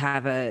to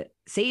have a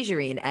seizure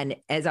in. And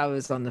as I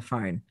was on the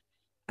phone,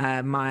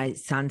 my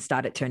son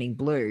started turning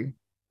blue,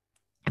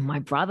 And my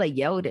brother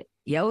yelled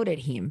at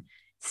him,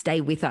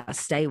 "Stay with us,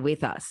 stay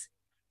with us."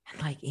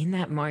 And like in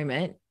that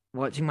moment,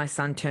 watching my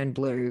son turn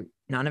blue,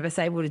 none of us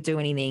able to do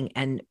anything.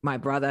 And my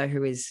brother,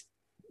 who is,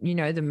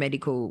 the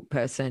medical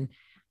person,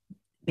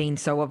 being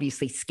so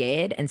obviously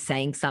scared and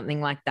saying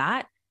something like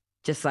that,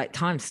 just like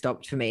time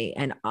stopped for me.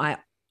 And I,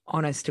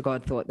 honest to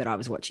God, thought that I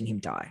was watching him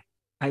die.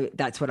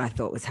 That's what I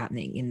thought was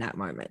happening in that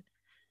moment.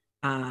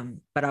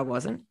 But I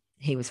wasn't.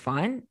 He was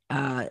fine.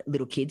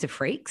 Little kids are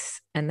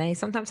freaks and they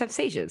sometimes have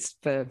seizures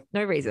for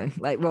no reason.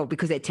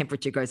 Because their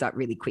temperature goes up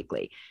really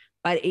quickly.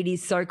 But it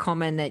is so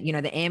common that, the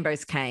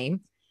ambos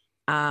came.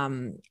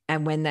 And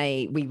when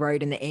we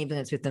rode in the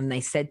ambulance with them,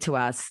 they said to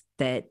us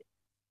that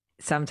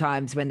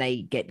sometimes when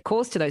they get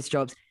calls to those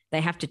jobs, they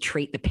have to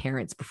treat the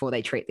parents before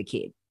they treat the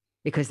kid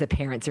because the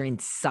parents are in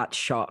such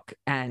shock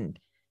and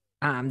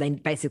they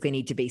basically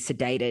need to be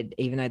sedated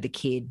even though the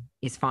kid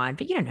is fine.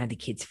 But you don't know the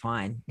kid's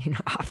fine,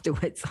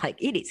 afterwards.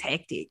 Like it is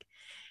hectic.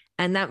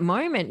 And that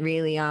moment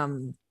really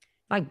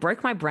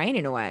broke my brain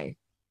in a way,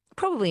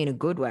 probably in a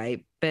good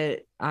way.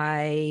 But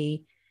I,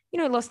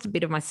 lost a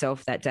bit of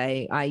myself that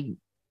day. I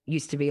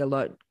used to be a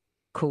lot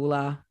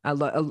cooler,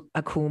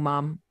 a cool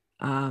mum.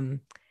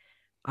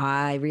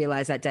 I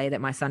realized that day that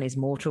my son is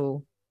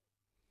mortal.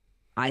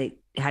 I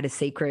had a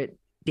secret,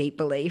 deep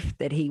belief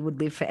that he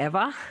would live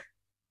forever.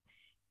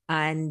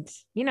 And,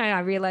 I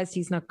realized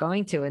he's not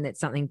going to, and that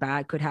something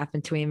bad could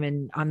happen to him.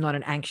 And I'm not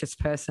an anxious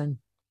person.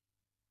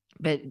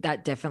 But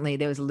that definitely,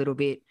 there was a little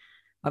bit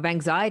of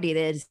anxiety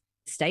that has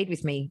stayed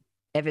with me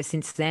ever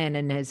since then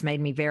and has made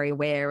me very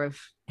aware of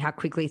how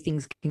quickly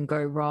things can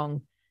go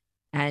wrong.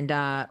 And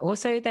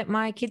also that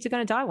my kids are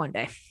going to die one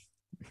day.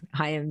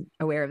 I am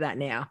aware of that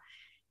now.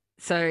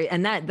 So,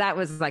 and that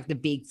was like the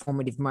big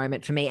formative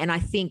moment for me. And I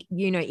think,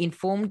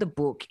 informed the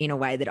book in a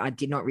way that I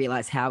did not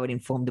realize how it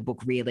informed the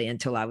book really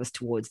until I was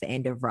towards the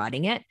end of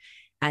writing it.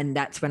 And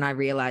that's when I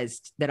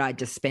realized that I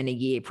just spent a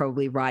year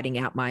probably writing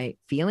out my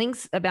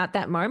feelings about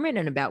that moment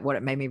and about what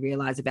it made me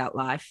realize about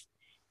life.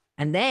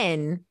 And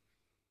then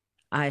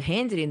I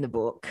handed in the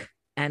book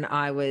and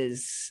I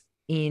was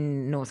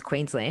in North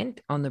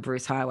Queensland on the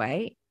Bruce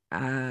Highway,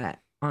 on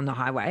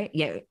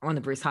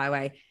the Bruce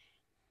Highway,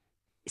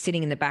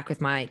 sitting in the back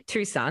with my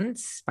two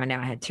sons. By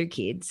now I had two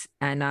kids,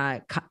 and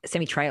a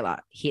semi-trailer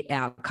hit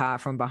our car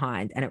from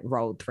behind and it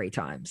rolled 3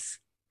 times.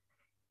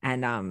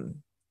 And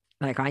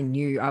I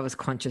knew, I was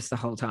conscious the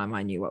whole time.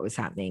 I knew what was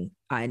happening.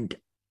 And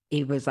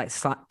it was like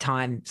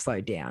time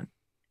slowed down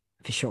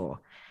for sure.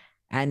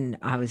 And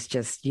I was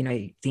just,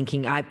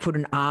 thinking, I put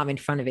an arm in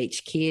front of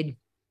each kid,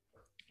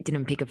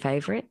 didn't pick a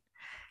favorite.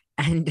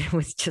 And it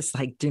was just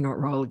like, do not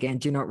roll again,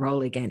 do not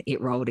roll again.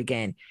 It rolled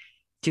again.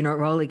 Do not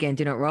roll again,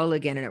 do not roll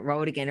again. And it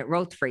rolled again. It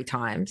rolled 3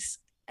 times.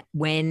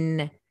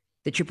 When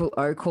the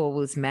 000 call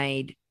was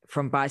made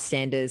from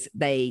bystanders,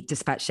 they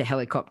dispatched a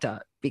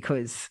helicopter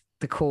because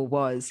the call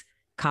was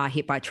car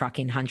hit by truck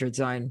in 100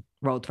 zone,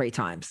 rolled 3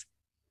 times.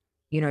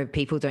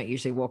 People don't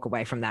usually walk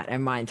away from that.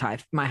 And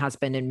my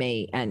husband and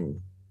me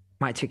and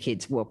my 2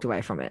 kids walked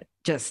away from it.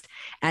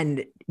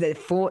 And the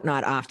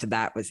fortnight after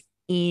that was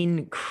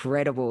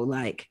incredible.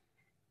 Like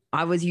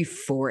I was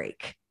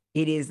euphoric.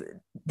 It is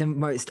the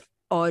most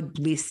odd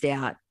blissed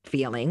out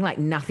feeling. Like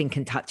nothing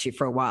can touch you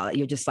for a while.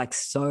 You're just like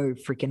so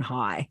freaking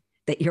high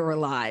that you're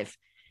alive.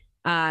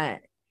 Well,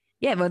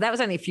 that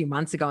was only a few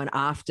months ago. And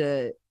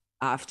after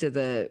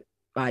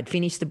I'd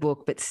finished the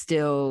book, but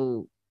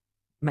still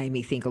made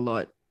me think a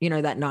lot.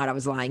 That night I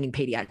was lying in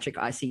pediatric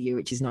ICU,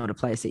 which is not a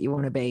place that you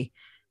want to be.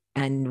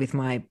 And with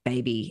my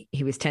baby,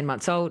 he was 10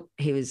 months old.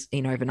 He was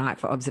in overnight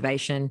for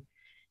observation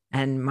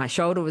and my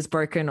shoulder was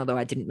broken, although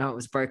I didn't know it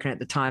was broken at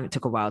the time. It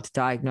took a while to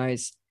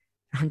diagnose.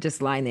 I'm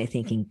just lying there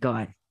thinking,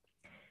 God,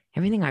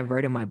 everything I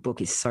wrote in my book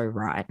is so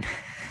right.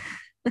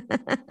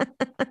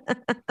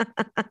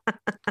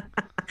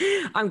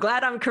 I'm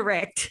glad I'm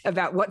correct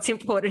about what's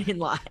important in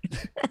life.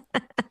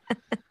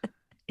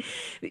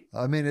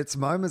 I mean, it's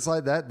moments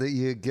like that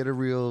you get a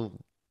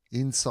real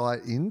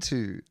insight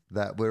into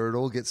that where it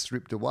all gets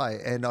stripped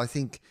away. And I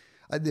think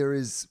there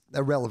is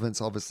a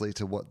relevance, obviously,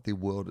 to what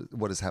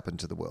has happened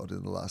to the world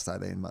in the last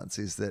 18 months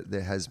is that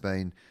there has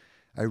been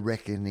a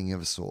reckoning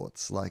of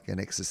sorts, like an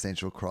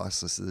existential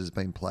crisis that has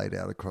been played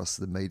out across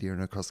the media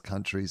and across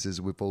countries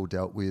as we've all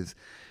dealt with,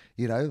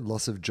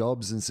 loss of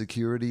jobs and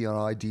security and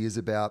ideas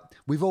about,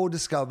 we've all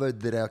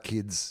discovered that our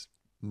kids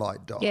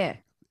might die. Yeah.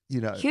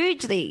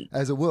 Hugely.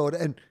 As a world.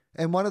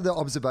 And one of the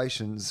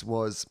observations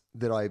was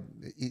that I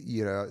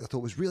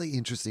thought was really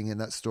interesting in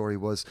that story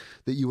was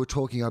that you were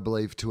talking, I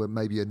believe, to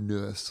maybe a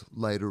nurse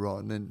later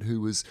on and who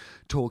was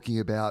talking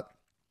about,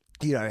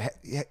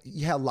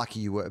 how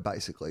lucky you were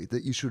basically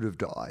that you should have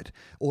died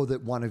or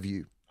that one of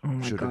you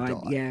should have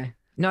died. Yeah.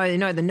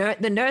 No,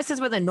 the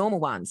nurses were the normal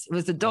ones. It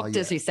was the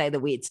doctors who say the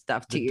weird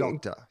stuff to you.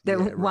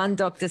 One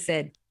doctor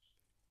said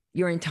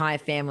your entire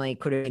family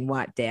could have been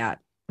wiped out,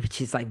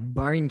 which is like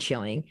bone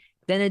chilling.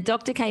 Then a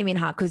doctor came in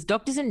hard because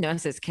doctors and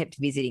nurses kept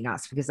visiting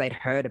us because they'd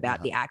heard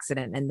about the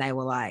accident and they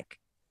were like,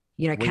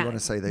 we want to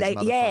see these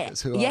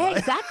motherfuckers. Who are they?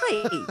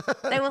 Exactly.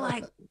 They were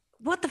like,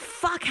 what the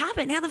fuck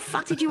happened? How the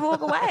fuck did you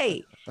walk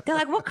away? They're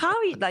like, what car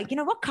are you, like,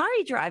 what car are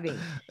you driving?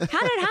 How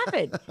did it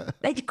happen?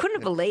 They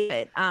couldn't believe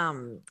it.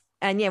 And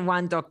yeah,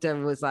 one doctor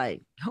was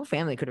like, whole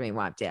family could have been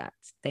wiped out.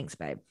 Thanks,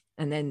 babe.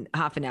 And then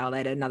half an hour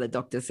later, another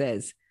doctor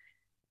says,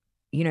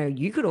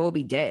 you could all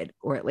be dead,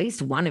 or at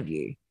least one of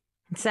you.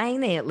 And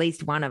saying that at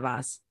least one of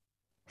us,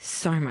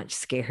 so much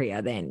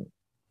scarier than,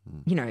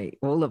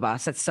 all of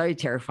us. That's so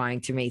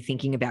terrifying to me,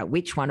 thinking about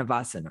which one of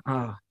us.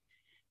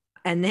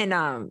 And then,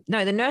 no,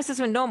 the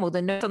nurses were normal.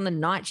 The nurse on the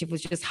night shift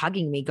was just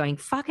hugging me going,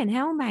 fucking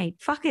hell, mate,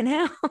 fucking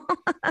hell,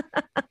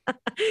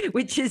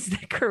 which is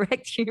the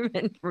correct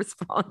human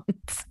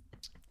response.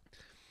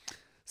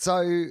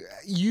 So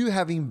you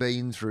having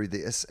been through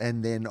this,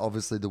 and then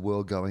obviously the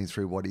world going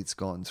through what it's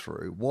gone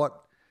through, what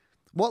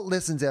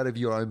lessons out of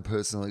your own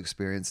personal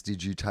experience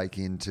did you take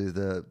into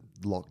the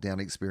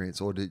lockdown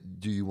experience, or do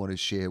you want to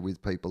share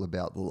with people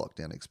about the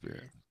lockdown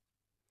experience?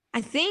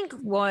 I think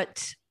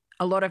what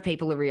a lot of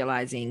people are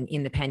realizing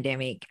in the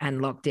pandemic and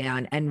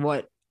lockdown, and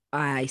what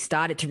I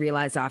started to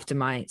realize after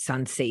my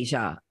son's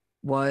seizure,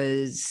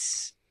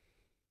 was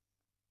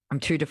I'm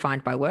too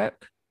defined by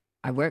work.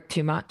 I work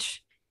too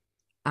much.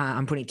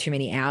 I'm putting too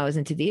many hours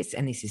into this,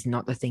 and this is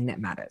not the thing that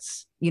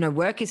matters.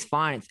 Work is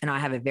fine, and I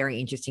have a very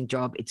interesting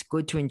job. It's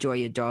good to enjoy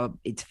your job.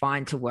 It's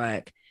fine to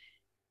work,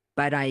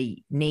 but I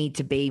need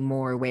to be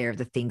more aware of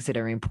the things that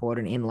are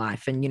important in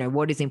life. And,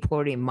 what is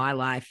important in my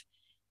life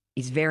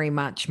is very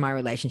much my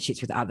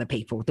relationships with other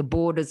people. The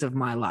borders of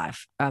my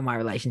life are my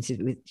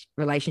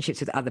relationships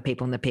with other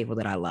people and the people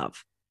that I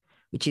love,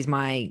 which is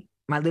my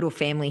little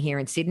family here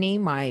in Sydney,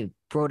 my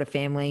broader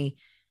family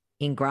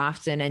in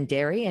Grafton and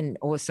Derry, and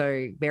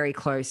also very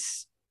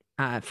close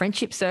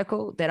friendship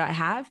circle that I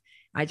have.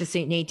 I just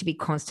need to be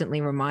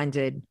constantly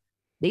reminded,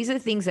 these are the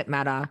things that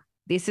matter.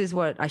 This is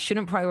what I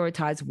shouldn't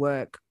prioritize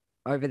work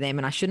over them,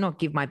 and I should not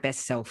give my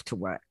best self to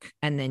work.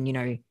 And then,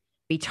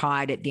 be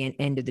tired at the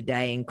end of the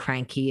day and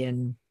cranky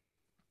and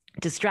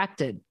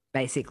distracted,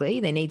 basically.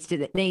 There needs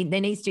to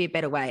be a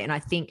better way. And I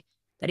think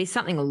that is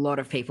something a lot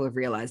of people have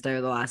realized over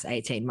the last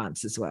 18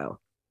 months as well.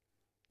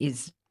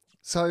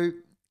 So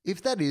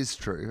if that is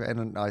true,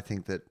 and I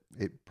think that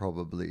it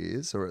probably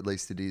is, or at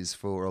least it is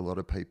for a lot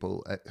of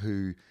people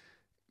who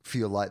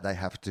feel like they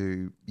have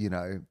to,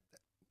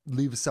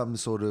 live some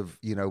sort of,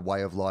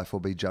 way of life or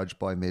be judged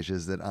by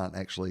measures that aren't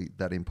actually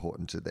that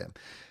important to them.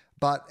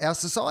 But our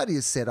society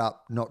is set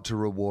up not to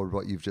reward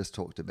what you've just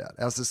talked about.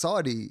 Our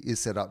society is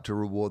set up to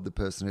reward the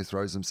person who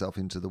throws himself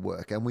into the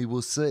work. And we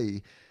will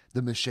see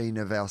the machine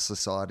of our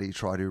society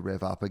try to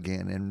rev up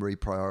again and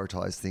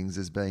reprioritize things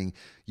as being,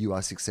 you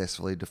are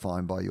successfully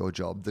defined by your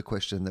job. The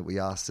question that we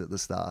asked at the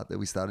start, that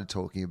we started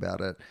talking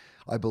about it,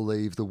 I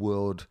believe the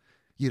world,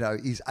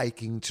 is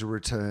aching to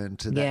return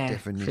to that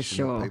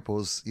definition of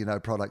people's,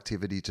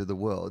 productivity to the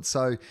world.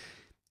 So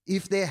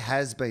if there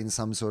has been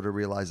some sort of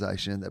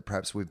realization that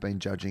perhaps we've been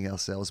judging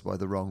ourselves by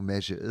the wrong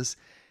measures,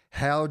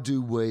 how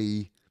do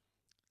we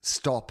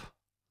stop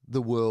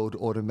the world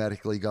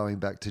automatically going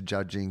back to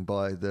judging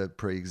by the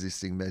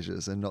pre-existing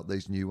measures and not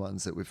these new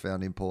ones that we've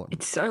found important?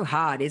 It's so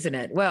hard, isn't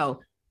it?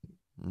 Well,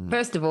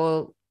 first of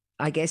all,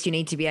 I guess you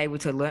need to be able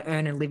to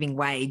earn a living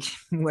wage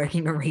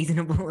working a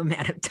reasonable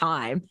amount of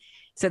time.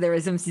 So there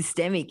are some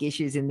systemic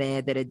issues in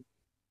there that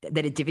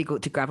are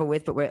difficult to grapple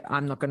with, but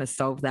I'm not going to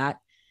solve that.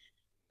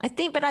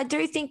 But I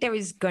do think there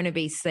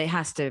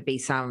has to be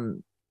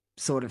some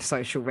sort of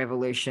social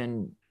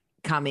revolution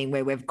coming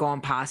where we've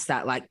gone past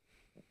that like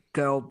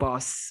girl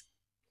boss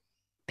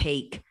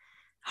peak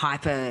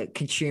hyper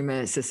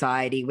consumer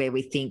society where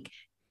we think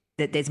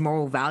that there's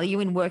moral value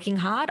in working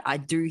hard. I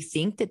do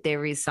think that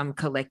there is some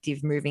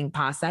collective moving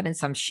past that and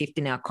some shift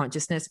in our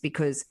consciousness,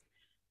 because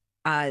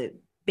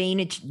being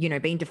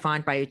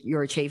defined by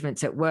your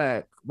achievements at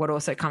work, what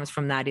also comes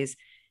from that is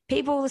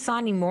people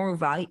assigning moral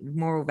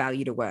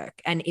value to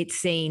work, and it's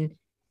seen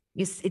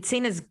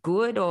as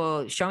good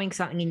or showing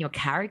something in your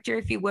character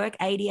if you work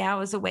 80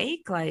 hours a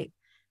week.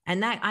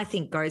 And that I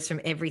think goes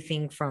from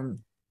everything from,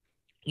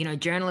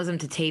 journalism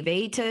to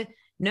TV to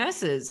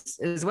nurses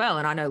as well.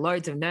 And I know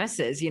loads of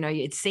nurses,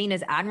 it's seen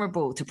as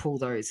admirable to pull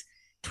those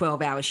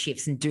 12-hour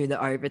shifts and do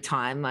the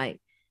overtime.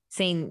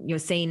 You're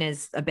seen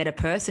as a better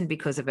person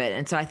because of it.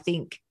 And so I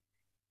think,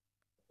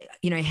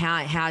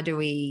 how do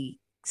we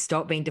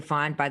stop being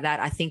defined by that?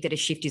 I think that a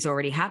shift is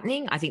already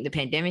happening. I think the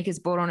pandemic has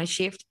brought on a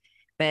shift,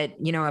 but,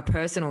 a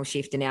personal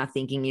shift in our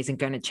thinking isn't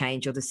going to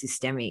change all the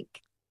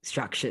systemic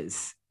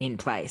structures in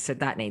place. So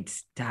that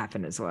needs to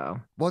happen as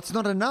well. Well, it's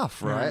not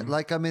enough, right?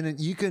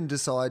 You can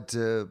decide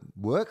to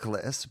work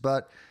less,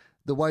 but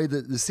the way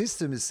that the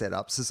system is set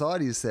up,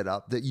 society is set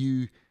up, that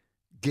you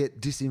get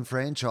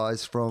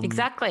disenfranchised from.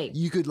 Exactly.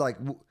 You could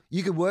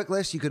work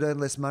less, you could earn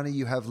less money,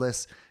 you have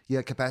less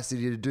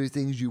capacity to do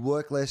things, you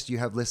work less, you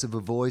have less of a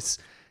voice,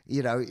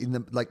 in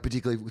the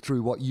particularly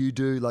through what you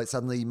do.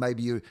 Suddenly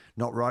maybe you're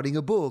not writing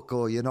a book,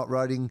 or you're not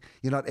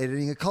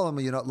editing a column,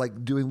 or you're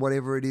not doing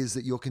whatever it is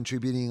that you're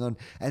contributing on,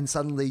 and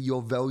suddenly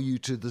your value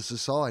to the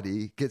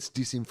society gets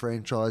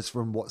disenfranchised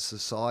from what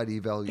society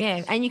values.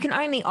 Yeah, and you can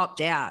only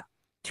opt out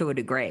to a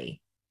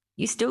degree.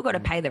 you still got to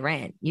pay the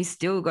rent. You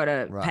still got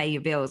to Right. pay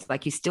your bills.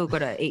 Like you still got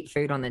to eat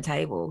food on the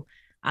table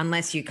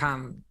unless you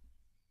come,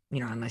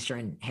 unless you're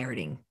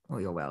inheriting all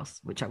your wealth,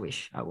 which I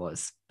wish I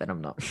was, but I'm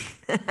not.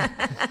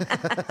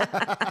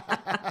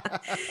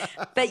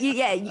 But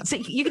so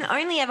you can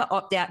only ever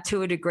opt out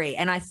to a degree.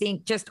 And I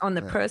think just on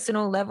the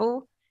personal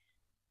level,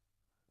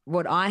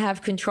 what I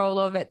have control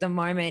of at the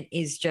moment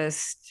is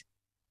just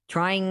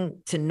trying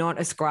to not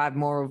ascribe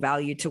moral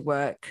value to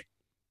work,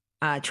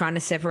 trying to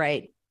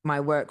separate my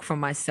work from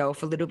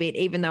myself a little bit,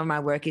 even though my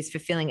work is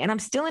fulfilling. And I'm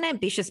still an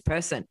ambitious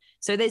person.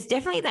 So there's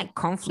definitely that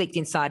conflict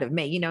inside of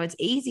me. It's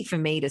easy for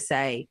me to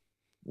say,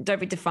 don't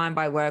be defined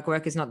by work.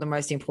 Work is not the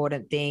most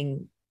important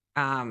thing.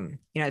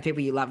 The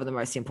people you love are the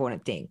most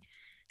important thing.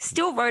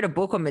 Still wrote a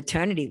book on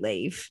maternity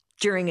leave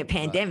during a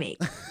pandemic.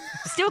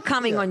 Still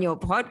coming on your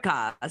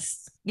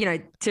podcast,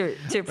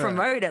 to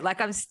promote it.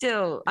 Like I'm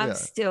still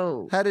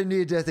had a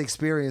near-death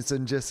experience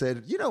and just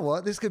said, you know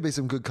what, this could be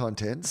some good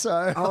content.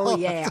 So oh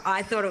yeah,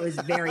 I thought it was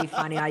very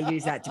funny. I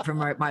used that to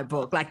promote my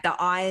book. Like the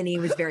irony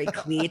was very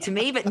clear to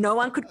me, but no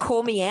one could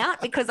call me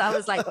out because it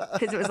was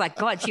like,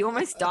 God, she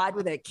almost died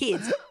with her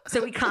kids,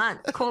 so we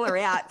can't call her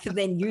out for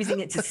then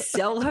using it to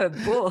sell her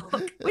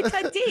book, which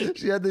I did.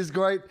 She had this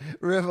great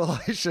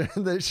revelation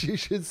that she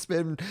should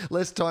spend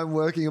less time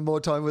working and more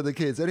time with the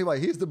kids. Anyway,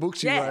 here's the book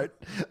she wrote.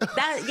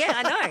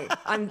 I know.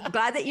 I'm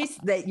glad that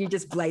you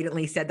just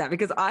blatantly said that,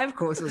 because I, of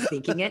course, was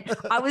thinking it.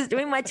 I was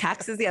doing my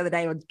taxes the other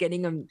day or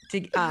getting them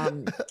to,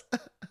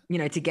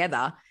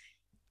 together.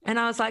 And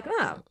I was like,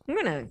 I'm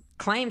going to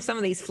claim some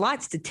of these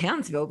flights to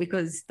Townsville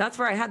because that's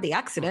where I had the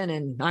accident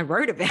and I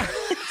wrote about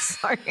it.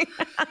 So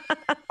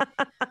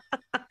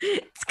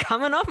it's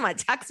coming off my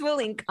taxable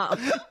income.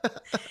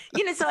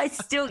 So I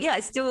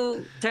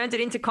still turned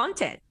it into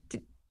content.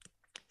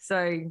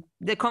 So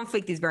the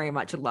conflict is very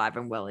much alive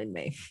and well in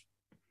me.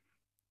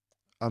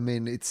 I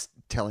mean, it's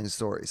telling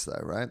stories though,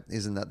 right?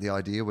 Isn't that the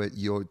idea where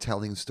you're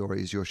telling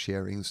stories, you're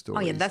sharing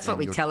stories? Oh yeah, that's what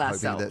we tell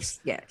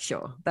ourselves. Yeah,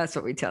 sure. That's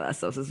what we tell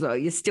ourselves as well.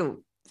 You're still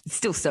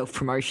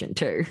self-promotion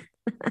too.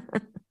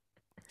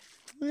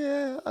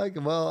 Yeah, okay.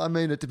 Well, I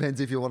mean, it depends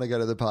if you want to go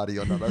to the party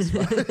or not, I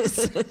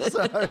suppose.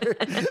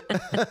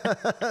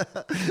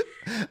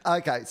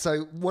 Okay,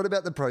 so what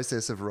about the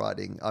process of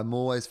writing? I'm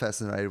always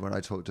fascinated when I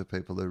talk to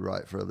people who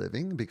write for a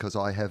living because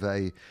I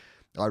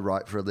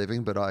write for a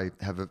living, but I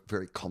have a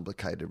very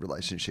complicated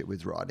relationship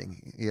with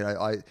writing.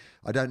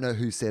 I don't know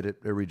who said it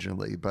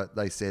originally, but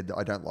they said,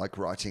 I don't like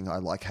writing, I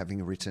like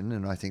having written.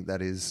 And I think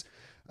that is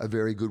a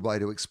very good way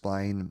to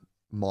explain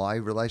my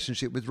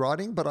relationship with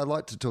writing. But I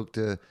like to talk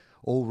to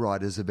all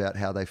writers about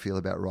how they feel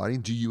about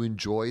writing. Do you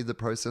enjoy the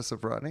process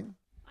of writing?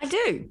 I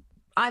do.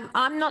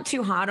 I'm not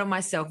too hard on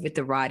myself with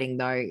the writing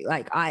though.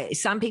 Like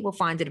some people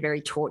find it a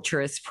very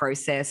torturous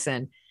process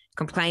and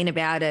complain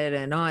about it,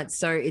 and it's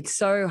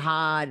so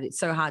hard. It's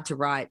so hard to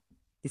write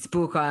this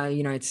book.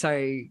 It's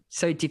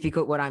so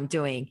difficult what I'm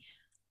doing.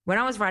 When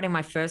I was writing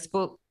my first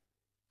book,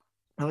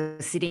 I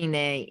was sitting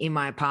there in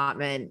my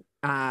apartment,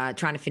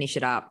 trying to finish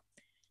it up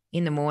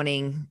in the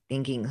morning,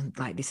 thinking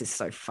like, this is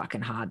so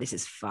fucking hard. This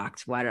is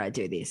fucked. Why did I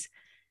do this?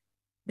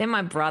 Then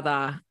my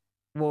brother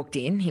walked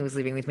in. He was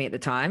living with me at the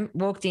time.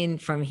 Walked in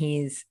from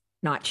his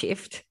night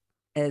shift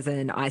as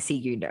an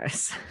ICU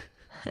nurse.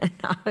 And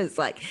I was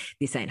like,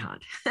 this ain't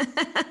hard.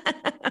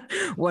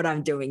 What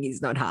I'm doing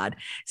is not hard.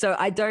 So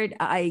I don't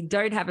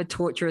have a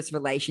torturous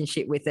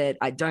relationship with it.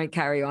 I don't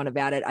carry on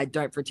about it. I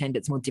don't pretend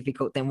it's more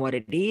difficult than what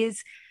it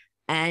is.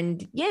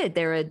 And yeah,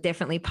 there are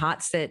definitely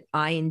parts that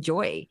I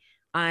enjoy.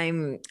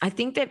 I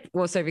think that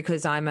also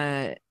because I'm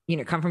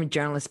come from a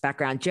journalist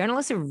background,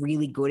 journalists are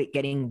really good at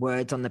getting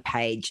words on the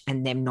page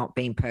and them not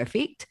being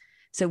perfect.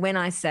 So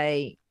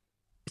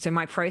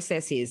my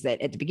process is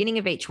that at the beginning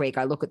of each week,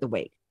 I look at the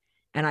week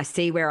and I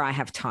see where I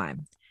have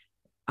time.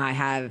 I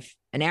have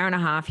an hour and a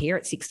half here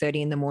at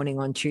 6:30 in the morning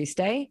on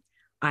Tuesday.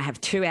 I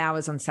have 2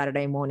 hours on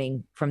Saturday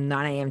morning from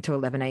 9 a.m. to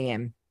 11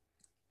 a.m.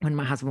 when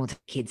my husband will take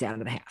the kids out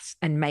of the house.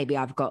 And maybe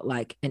I've got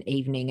like an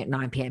evening at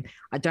 9 p.m.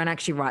 I don't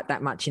actually write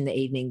that much in the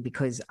evening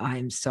because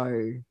I'm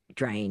so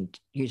drained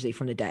usually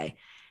from the day.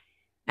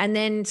 And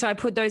then, so I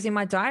put those in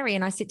my diary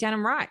and I sit down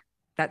and write.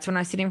 That's when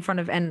I sit in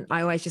front of, and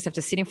I always just have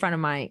to sit in front of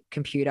my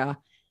computer.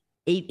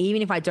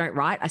 Even if I don't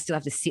write, I still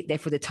have to sit there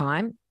for the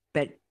time,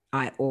 but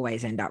I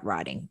always end up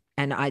writing.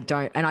 And I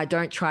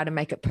don't try to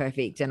make it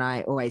perfect. And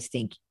I always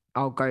think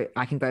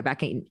I can go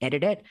back and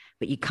edit it,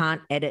 but you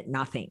can't edit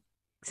nothing.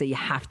 So you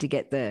have to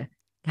get the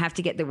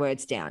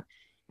words down.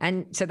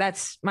 And so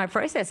that's my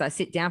process. I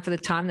sit down for the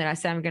time that I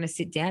say I'm going to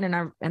sit down and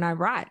I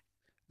write.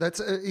 That's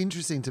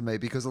interesting to me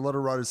because a lot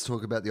of writers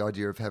talk about the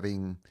idea of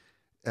having,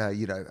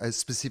 a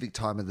specific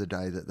time of the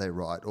day that they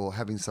write or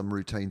having some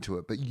routine to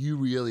it. But you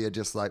really are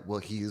just like, well,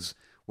 here's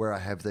where I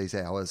have these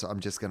hours. I'm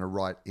just going to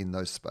write in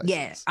those spaces.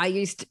 Yeah,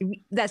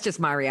 that's just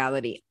my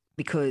reality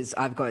because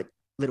I've got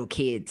little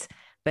kids.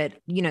 But,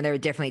 there are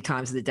definitely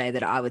times of the day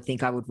that I would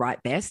think I would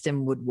write best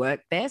and would work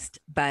best.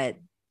 But,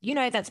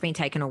 that's been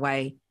taken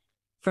away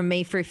from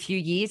me for a few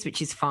years,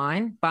 which is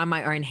fine, by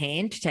my own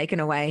hand, taken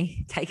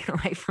away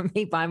from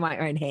me by my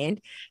own hand.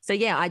 So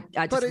yeah,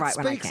 I just write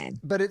when I can.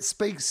 But it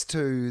speaks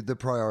to the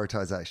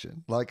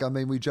prioritization. Like, I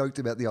mean, we joked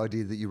about the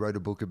idea that you wrote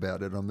a book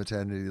about it on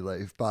maternity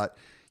leave, but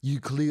you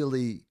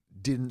clearly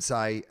didn't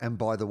say, and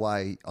by the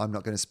way, I'm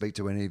not going to speak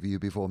to any of you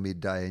before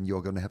midday and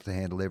you're going to have to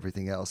handle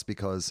everything else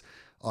because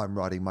I'm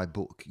writing my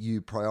book.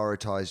 You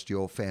prioritized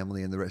your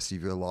family and the rest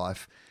of your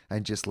life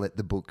and just let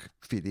the book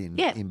fit in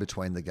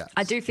between the gaps.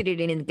 I do fit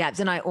it in the gaps.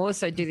 And I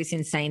also do this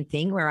insane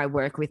thing where I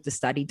work with the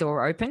study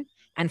door open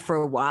and for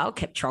a while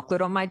kept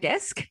chocolate on my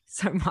desk.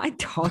 So my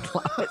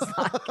toddler was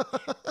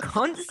like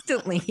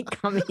constantly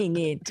coming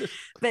in.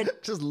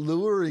 But just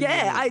luring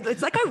yeah,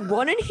 it's like I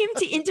wanted him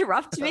to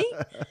interrupt me,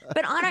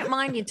 but I don't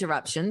mind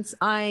interruptions.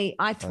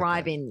 I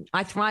thrive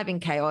in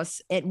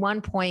chaos. At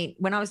one point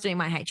when I was doing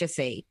my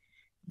HSC,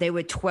 there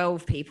were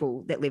 12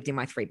 people that lived in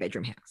my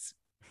 3-bedroom house.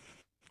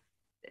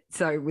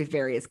 So with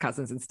various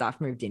cousins and stuff,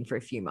 moved in for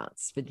a few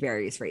months for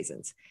various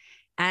reasons.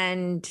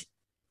 And,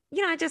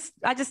 you know, I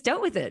just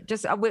dealt with it.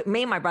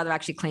 Me and my brother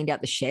actually cleaned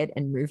out the shed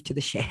and moved to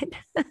the shed.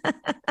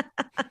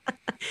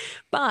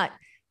 But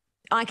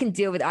I can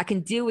deal with it. I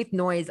can deal with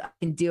noise. I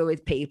can deal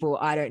with people.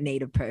 I don't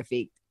need a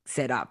perfect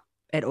setup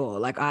at all.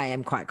 Like, I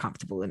am quite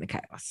comfortable in the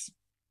chaos.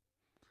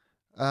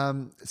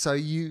 So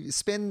you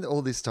spend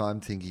all this time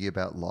thinking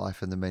about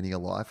life and the meaning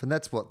of life, and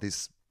that's what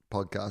this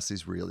podcast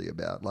is really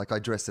about. Like, I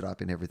dress it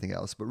up in everything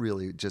else, but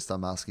really just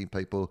I'm asking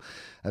people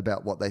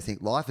about what they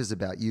think life is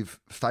about. You've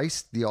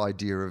faced the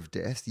idea of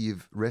death.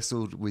 You've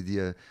wrestled with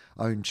your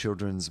own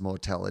children's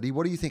mortality.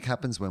 What do you think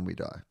happens when we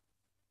die?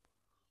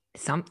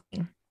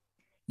 Something.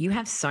 You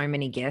have so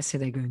many guests who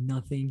they go,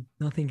 nothing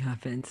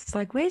happens. It's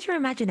like, where's your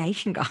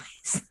imagination,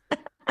 guys?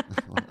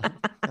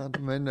 I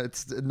mean,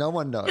 no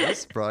one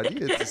knows,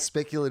 Bridie. It's a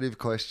speculative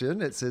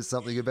question. It says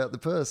something about the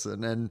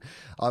person, and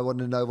I want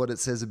to know what it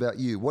says about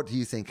you. What do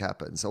you think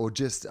happens? Or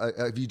just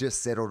have you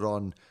just settled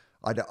on,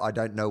 I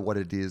don't know what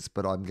it is,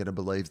 but I'm going to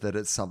believe that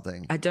it's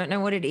something? I don't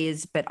know what it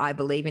is, but I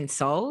believe in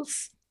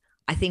souls.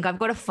 I think I've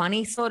got a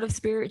funny sort of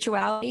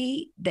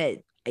spirituality that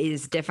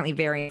is definitely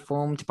very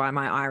informed by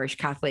my Irish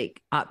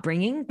Catholic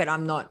upbringing, but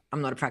I'm not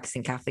a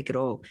practicing Catholic at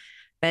all.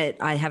 But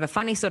I have a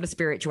funny sort of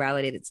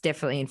spirituality that's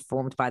definitely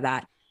informed by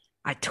that.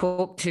 I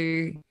talk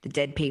to the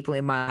dead people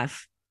in my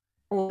life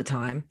all the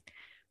time.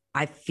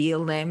 I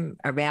feel them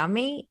around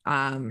me.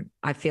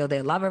 I feel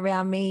their love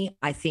around me.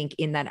 I think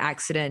in my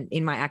accident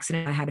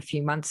I had a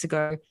few months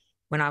ago,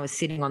 when I was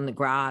sitting on the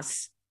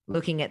grass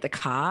looking at the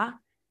car,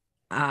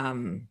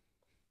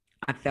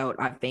 I felt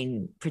I've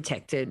been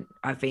protected.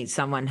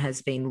 Someone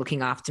has been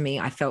looking after me.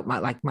 I felt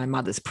my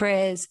mother's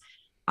prayers.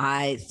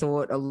 I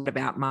thought a lot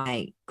about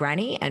my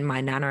granny and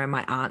my nana and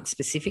my aunt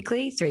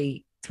specifically,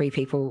 three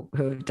people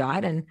who have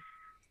died, and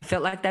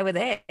felt like they were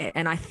there.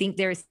 And I think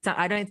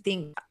I don't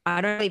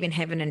believe in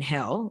heaven and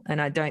hell.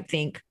 And I don't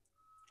think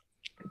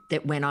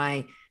that when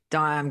I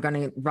die, I'm going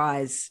to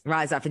rise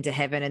up into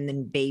heaven and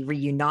then be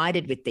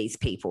reunited with these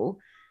people.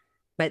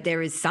 But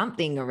there is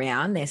something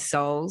around their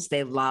souls,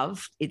 their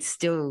love. It's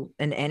still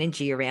an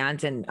energy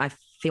around. And I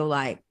feel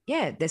like,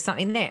 yeah, there's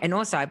something there. And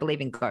also I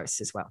believe in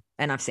ghosts as well.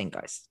 And I've seen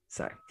ghosts.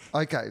 So.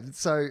 Okay.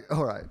 So,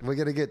 all right, we're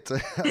going to get to,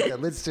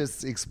 let's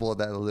just explore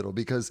that a little,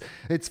 because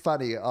it's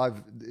funny.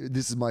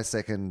 This is my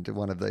second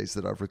one of these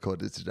that I've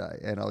recorded today.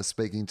 And I was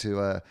speaking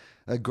to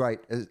a great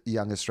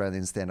young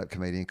Australian stand-up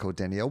comedian called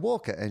Danielle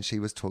Walker. And she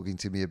was talking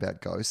to me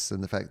about ghosts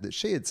and the fact that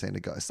she had seen a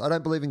ghost. I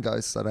don't believe in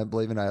ghosts. I don't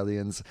believe in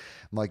aliens.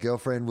 My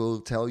girlfriend will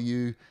tell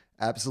you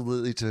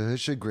absolutely to her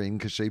chagrin,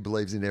 because she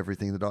believes in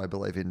everything that I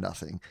believe in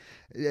nothing.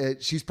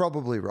 She's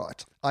probably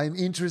right. I'm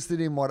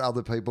interested in what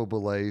other people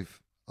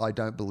believe. I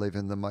don't believe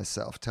in them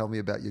myself. Tell me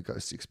about your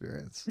ghost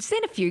experience. I've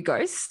seen a few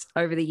ghosts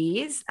over the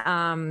years.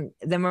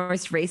 The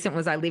most recent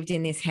was I lived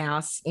in this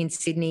house in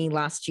Sydney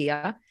last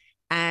year,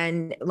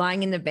 and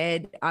lying in the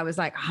bed, I was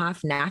like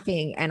half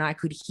napping and I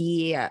could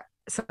hear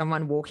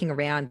someone walking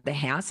around the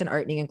house and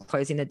opening and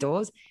closing the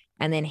doors.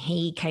 And then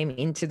he came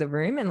into the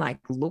room and like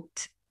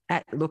looked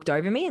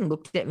over me and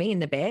looked at me in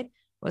the bed.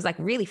 It was like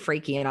really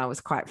freaky, and I was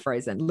quite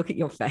frozen. Look at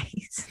your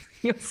face.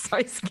 You're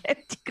so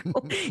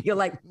skeptical. You're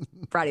like,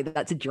 Bridie,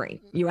 that's a dream.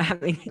 You are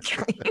having a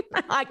dream.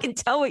 I can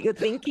tell what you're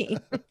thinking.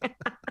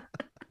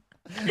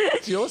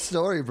 It's your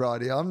story,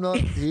 Bridie. I'm not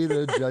here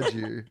to judge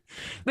you.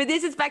 But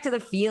this is back to the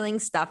feeling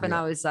stuff. And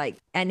I was like,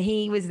 and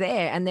he was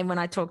there. And then when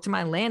I talked to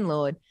my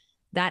landlord,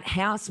 that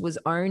house was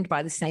owned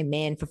by the same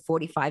man for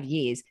 45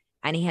 years,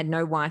 and he had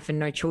no wife and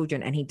no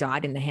children, and he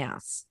died in the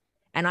house.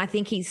 And I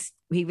think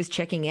he was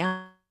checking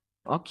out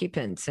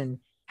occupants and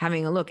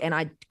having a look, and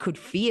I could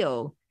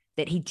feel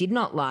that he did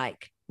not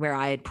like where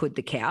I had put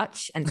the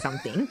couch and some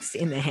things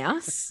in the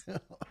house.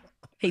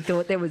 He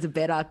thought there was a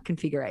better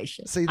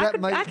configuration. See,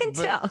 I can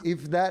tell.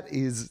 If that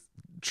is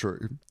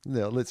true,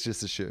 now let's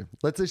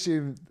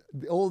assume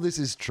all this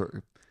is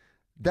true.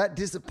 That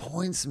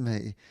disappoints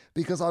me,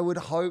 because I would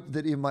hope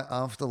that in my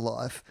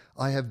afterlife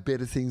I have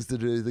better things to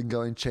do than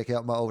go and check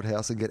out my old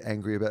house and get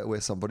angry about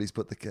where somebody's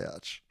put the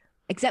couch.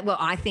 Except, well,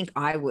 I think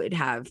I would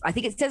have. I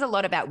think it says a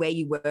lot about where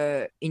you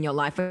were in your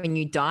life when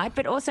you died,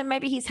 but also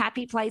maybe his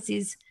happy place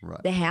is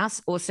the house.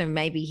 Also,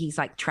 maybe he's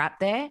like trapped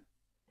there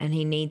and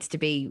he needs to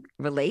be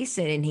released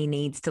and he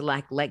needs to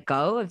like let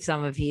go of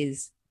some of the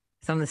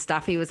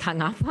stuff he was hung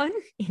up on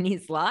in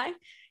his life.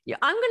 Yeah,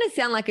 I'm going to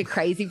sound like a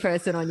crazy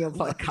person on your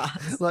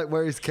podcast. Like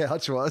where his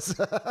couch was.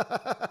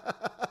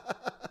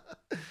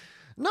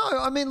 No,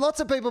 I mean, lots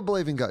of people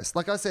believe in ghosts.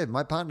 Like I said,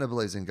 my partner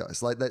believes in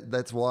ghosts. Like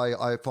that's why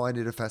I find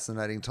it a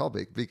fascinating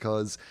topic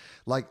because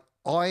like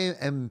I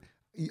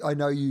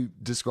know you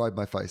described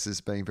my face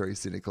as being very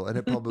cynical and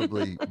it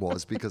probably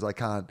was because I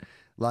can't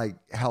like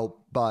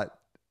help but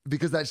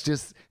because that's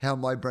just how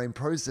my brain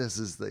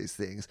processes these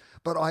things.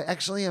 But I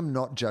actually am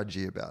not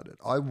judgy about it.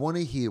 I want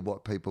to hear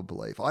what people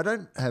believe. I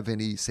don't have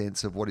any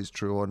sense of what is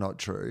true or not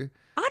true.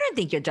 I don't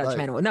think you're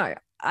judgmental. No,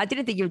 I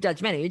didn't think you were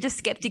judgmental. You're just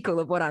skeptical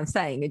of what I'm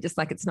saying. You're just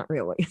like, it's not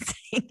real what you're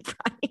saying.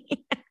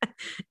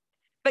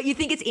 But you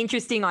think it's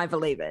interesting. I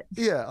believe it.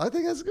 Yeah, I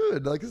think that's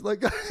good. Like, it's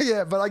like,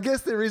 yeah, but I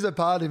guess there is a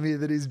part of me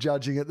that is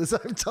judging at the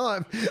same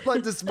time.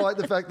 Like, despite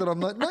the fact that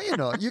I'm like, no, you're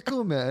not. You're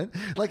cool, man.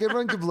 Like,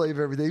 everyone can believe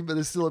everything, but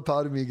there's still a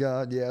part of me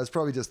going, yeah, it's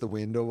probably just the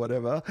wind or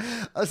whatever.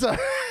 So,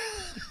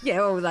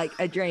 yeah, or like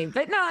a dream.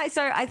 But no,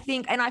 so I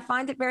think, and I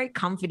find it very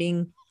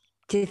comforting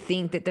to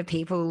think that the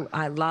people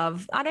I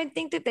love, I don't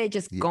think that they're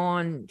just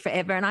gone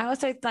forever. And I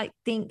also like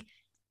think,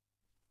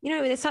 you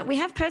know, we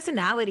have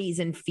personalities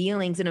and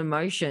feelings and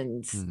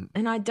emotions.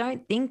 And I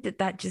don't think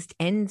that just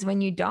ends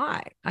when you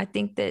die. I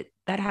think that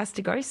has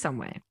to go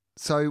somewhere.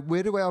 So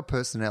where do our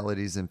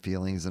personalities and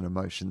feelings and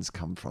emotions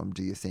come from,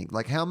 do you think?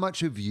 Like how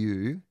much of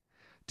you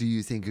do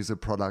you think is a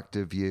product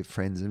of your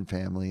friends and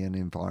family and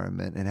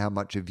environment? And how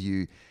much of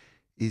you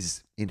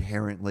is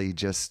inherently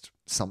just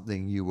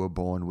something you were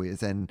born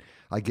with? And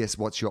I guess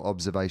what's your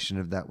observation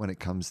of that when it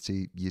comes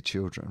to your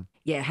children?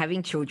 Yeah,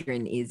 having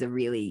children is a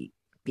really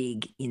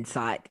big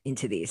insight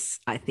into this,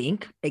 I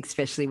think,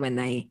 especially when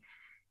they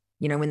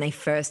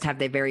first have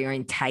their very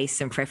own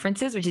tastes and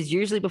preferences, which is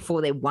usually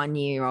before they're 1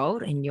 year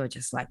old. And you're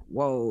just like,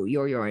 whoa,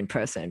 you're your own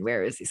person.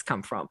 Where has this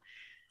come from?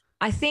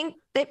 I think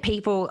that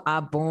people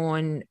are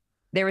born,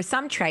 there are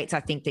some traits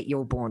I think that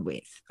you're born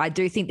with. I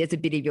do think there's a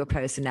bit of your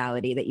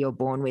personality that you're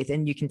born with,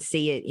 and you can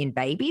see it in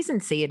babies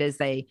and see it as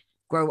they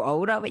grow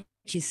older, which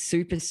is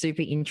super,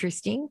 super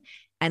interesting.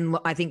 And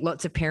I think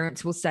lots of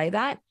parents will say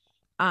that.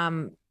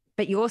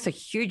 But you're also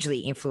hugely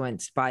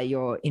influenced by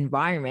your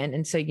environment.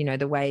 And so, you know,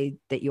 the way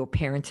that you're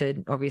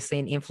parented, obviously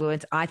an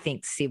influence. I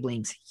think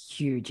siblings,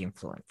 huge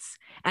influence.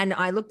 And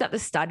I looked up the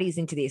studies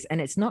into this and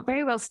it's not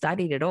very well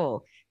studied at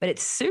all, but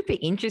it's super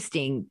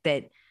interesting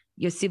that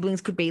your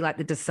siblings could be like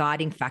the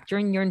deciding factor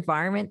in your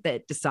environment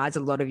that decides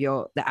a lot of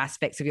the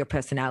aspects of your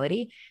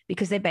personality,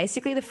 because they're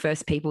basically the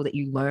first people that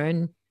you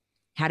learn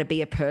how to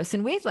be a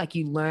person with. Like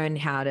you learn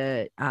how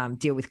to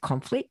deal with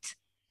conflict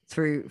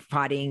through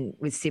fighting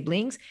with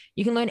siblings.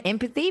 You can learn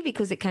empathy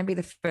because it can be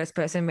the first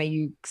person where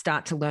you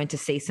start to learn to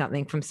see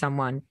something from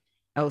someone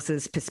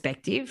else's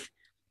perspective.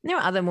 There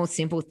are other more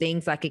simple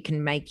things, like it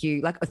can make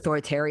you like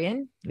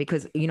authoritarian,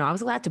 because, you know, I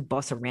was allowed to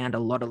boss around a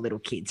lot of little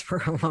kids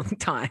for a long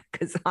time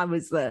because I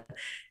was the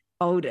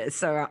oldest.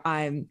 So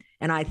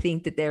I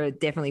think that there are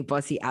definitely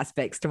bossy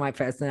aspects to my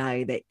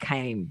personality that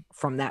came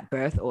from that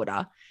birth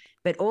order.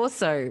 But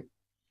also,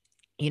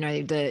 you know,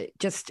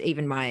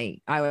 I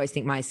always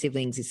think my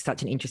siblings is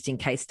such an interesting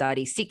case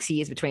study. 6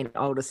 years between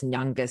oldest and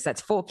youngest.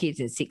 That's 4 kids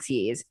in 6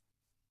 years.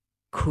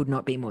 Could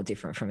not be more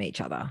different from each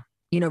other.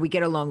 You know, we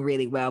get along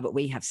really well, but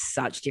we have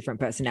such different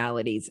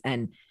personalities.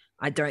 And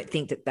I don't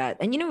think that,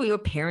 and, you know, we were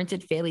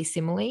parented fairly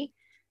similarly,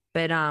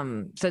 but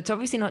so it's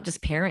obviously not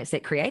just parents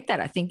that create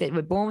that. I think that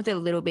we're born with it a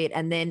little bit.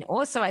 And then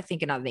also I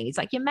think another thing is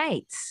like your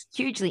mates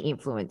hugely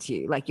influence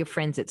you. Like your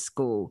friends at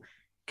school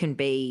can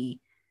be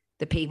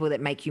the people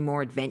that make you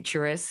more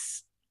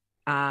adventurous,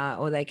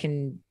 or they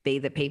can be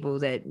the people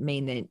that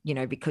mean that, you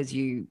know, because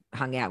you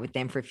hung out with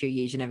them for a few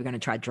years, you're never going to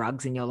try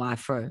drugs in your life,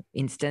 for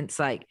instance.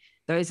 Like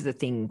those are the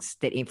things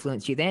that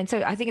influence you then.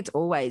 So I think it's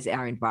always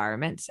our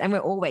environments, and we're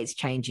always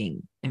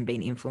changing and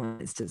being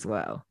influenced as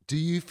well. Do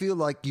you feel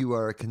like you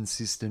are a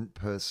consistent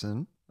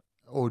person,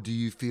 or do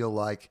you feel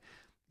like,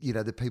 you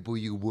know, the people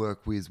you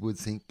work with would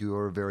think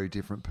you're a very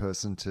different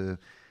person to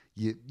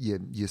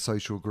your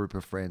social group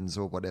of friends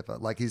or whatever?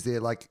 Like, is there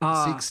like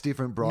 6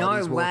 different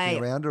brides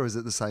walking around, or is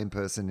it the same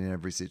person in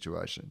every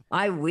situation?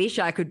 I wish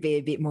I could be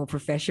a bit more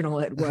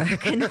professional at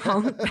work and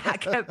hold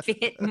back a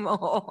bit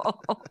more.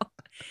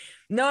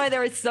 No,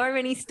 there are so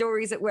many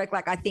stories at work,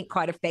 like I think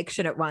quite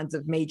affectionate ones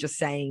of me just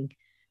saying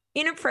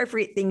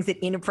inappropriate things at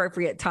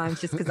inappropriate times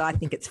just because I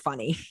think it's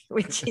funny,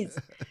 which is,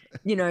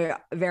 you know,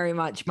 very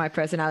much my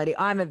personality.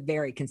 I'm a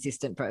very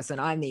consistent person.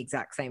 I'm the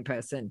exact same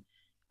person,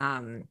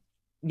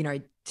 you know,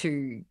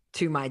 to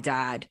my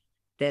dad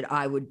that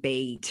I would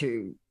be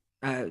to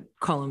a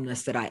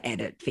columnist that I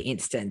edit, for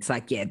instance.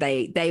 Like, yeah,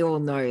 they all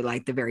know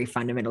like the very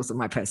fundamentals of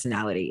my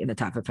personality and the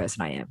type of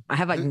person I am. I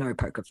have like no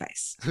poker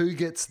face. Who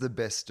gets the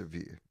best of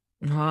you?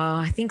 Oh,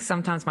 I think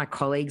sometimes my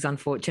colleagues,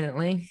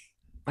 unfortunately,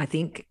 I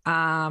think,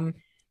 and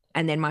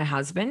then my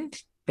husband,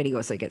 but he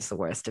also gets the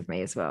worst of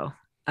me as well.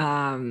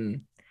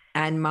 And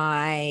then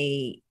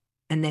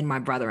my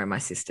brother and my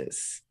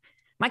sisters.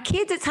 My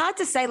kids, it's hard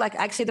to say. Like,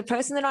 actually, the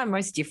person that I'm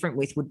most different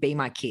with would be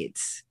my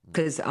kids,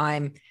 because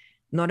I'm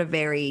not a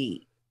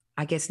very,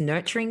 I guess,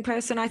 nurturing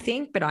person, I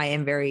think, but I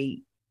am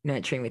very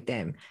nurturing with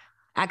them.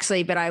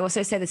 Actually, but I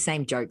also say the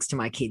same jokes to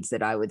my kids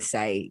that I would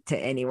say to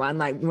anyone.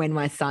 Like when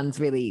my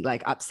son's really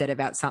like upset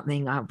about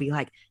something, I'll be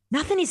like,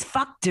 nothing is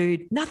fucked,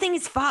 dude. Nothing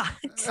is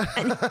fucked.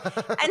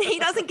 And he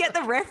doesn't get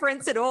the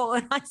reference at all.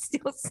 And I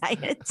still say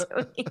it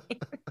to him.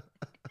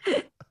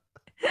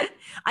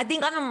 I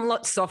think I'm a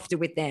lot softer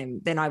with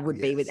them than I would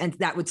be with, and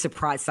that would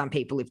surprise some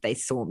people if they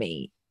saw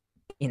me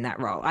in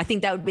that role. I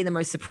think that would be the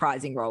most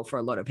surprising role for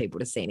a lot of people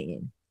to see me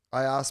in.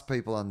 I ask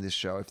people on this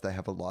show if they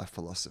have a life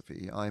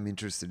philosophy. I'm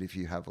interested if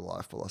you have a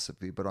life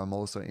philosophy, but I'm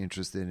also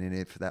interested in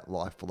if that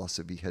life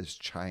philosophy has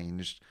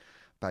changed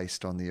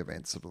based on the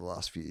events of the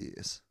last few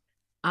years.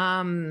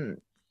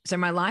 So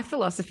my life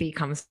philosophy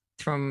comes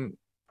from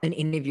an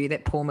interview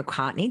that Paul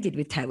McCartney did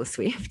with Taylor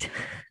Swift.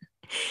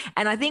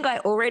 And I think I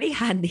already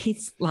had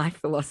this life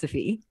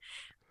philosophy.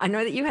 I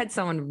know that you had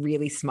someone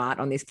really smart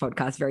on this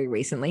podcast very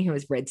recently who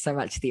has read so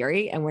much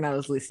theory. And when I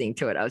was listening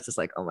to it, I was just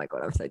like, oh my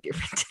God, I'm so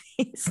different to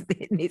this.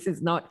 This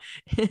is not.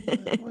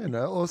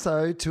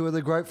 Also two of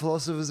the great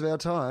philosophers of our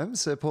time,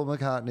 Sir Paul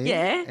McCartney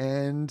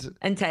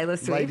and Taylor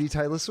Swift. Lady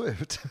Taylor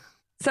Swift.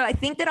 So I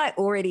think that I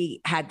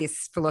already had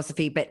this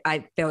philosophy, but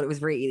I felt it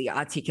was really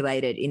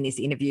articulated in this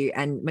interview.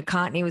 And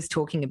McCartney was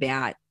talking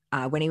about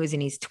when he was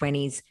in his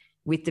 20s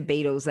with the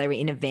Beatles, they were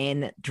in a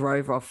van that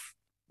drove off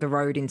the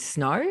road in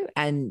snow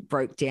and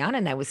broke down,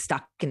 and they were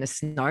stuck in the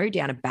snow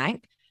down a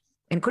bank,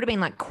 and it could have been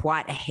like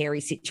quite a hairy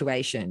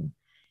situation.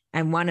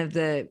 And one of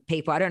the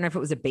people, I don't know if it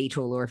was a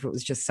Beatle or if it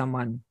was just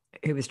someone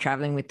who was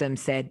traveling with them,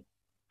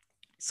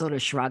 sort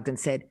of shrugged and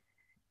said,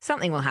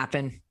 something will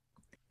happen.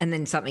 And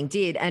then something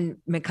did. And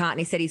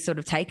McCartney said he's sort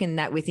of taken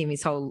that with him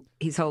his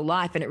whole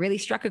life. And it really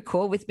struck a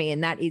chord with me.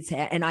 And that is,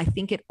 and I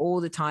think it all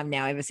the time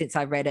now, ever since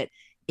I read it,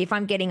 if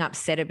I'm getting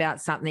upset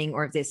about something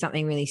or if there's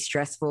something really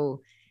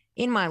stressful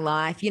in my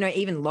life,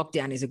 even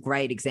lockdown is a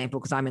great example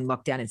because I'm in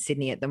lockdown in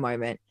Sydney at the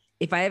moment.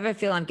 If I ever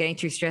feel I'm getting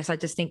too stressed, I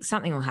just think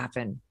something will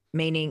happen,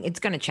 meaning it's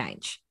going to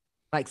change.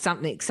 Like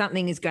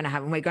something is going to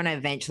happen. We're going to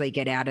eventually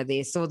get out of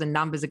this, or the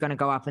numbers are going to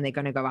go up and they're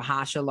going to go a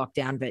harsher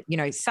lockdown, but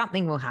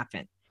something will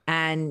happen.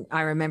 And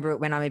I remember it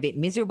when I'm a bit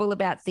miserable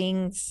about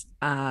things,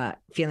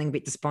 feeling a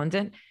bit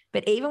despondent.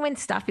 But even when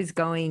stuff is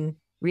going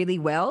really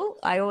well,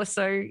 I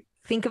also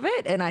think of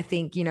it. And I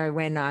think,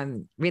 when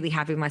I'm really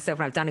happy with myself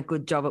and I've done a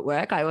good job at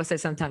work, I also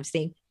sometimes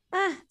think,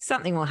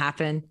 something will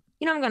happen.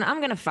 I'm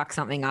going to fuck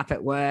something up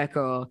at work,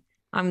 or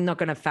I'm not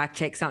going to fact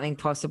check something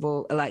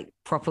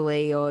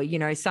properly,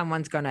 or,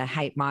 someone's going to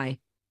hate my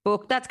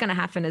book. That's going to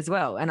happen as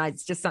well. And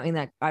it's just something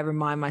that I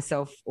remind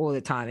myself all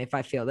the time. If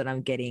I feel that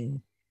I'm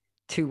getting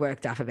too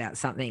worked up about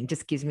something,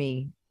 just gives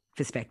me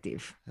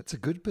perspective. That's a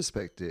good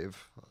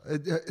perspective.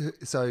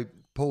 So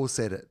Paul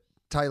said it.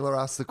 Taylor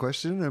asked the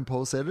question and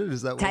Paul said it.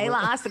 Is that what Taylor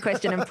asked the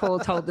question and Paul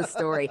told the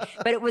story,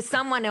 but it was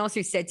someone else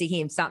who said to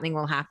him, something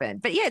will happen.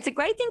 But yeah, it's a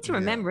great thing to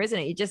remember, isn't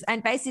it?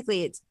 And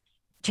basically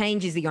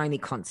change is the only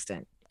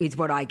constant is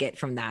what I get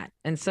from that.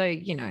 And so,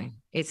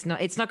 it's not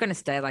going to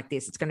stay like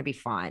this. It's going to be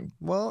fine.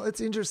 Well,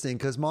 it's interesting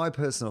because my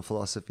personal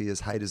philosophy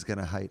is hate is going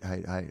to hate.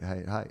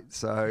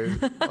 So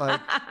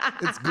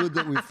it's good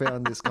that we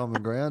found this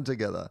common ground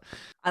together.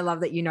 I love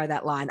that you know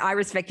that line. I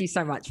respect you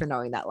so much for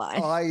knowing that line.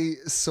 I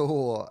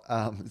saw,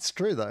 it's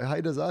true though,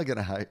 haters are going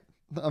to hate.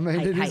 I mean,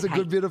 it is a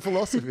good bit of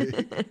philosophy.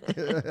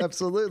 Yeah,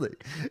 absolutely.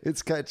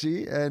 It's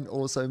catchy and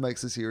also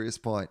makes a serious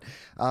point.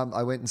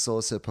 I went and saw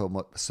Sir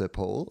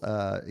Paul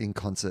in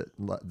concert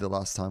the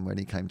last time when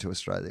he came to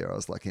Australia. I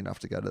was lucky enough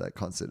to go to that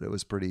concert. It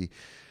was pretty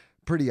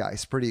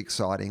ace, pretty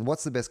exciting.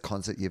 What's the best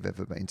concert you've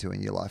ever been to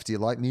in your life? Do you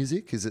like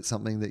music? Is it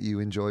something that you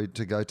enjoyed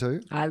to go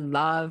to? I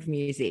love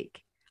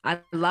music.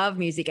 And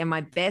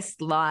my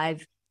best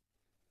live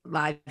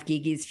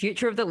gig is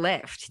Future of the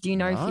Left. Do you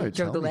know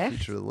Future of the Left?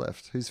 Future of the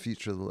Left. Who's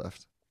Future of the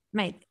Left?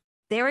 Mate,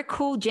 they're a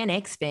cool Gen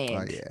X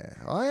band.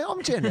 Oh yeah,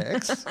 I'm Gen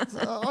X.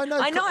 I know.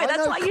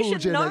 That's why you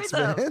should Gen know X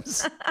them.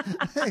 Bands.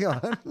 Hang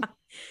on.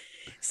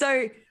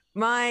 So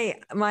my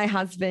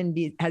husband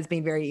has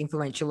been very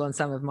influential on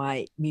some of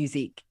my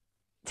music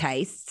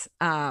tastes.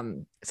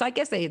 So I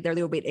guess they're a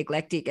little bit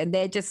eclectic, and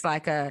they're just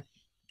like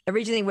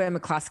originally were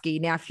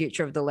McCluskey, now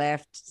Future of the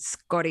Left,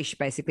 Scottish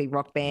basically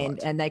rock band,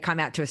 right. And they come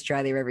out to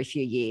Australia every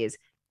few years.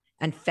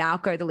 And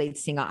Falco, the lead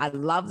singer, I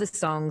love the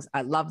songs,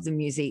 I love the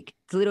music.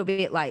 It's a little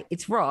bit like,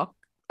 it's rock,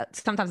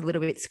 sometimes a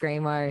little bit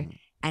screamo,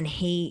 and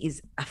he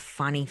is a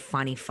funny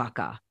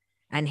fucker.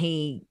 And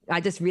I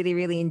just really,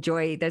 really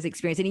enjoy those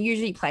experiences. And he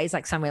usually plays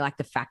like somewhere like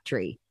the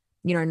Factory,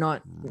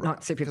 not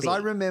super big. Because I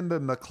remember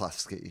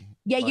McCluskey.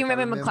 Yeah, you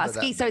remember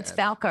McCluskey? So it's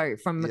Falco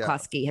from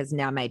McCluskey has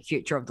now made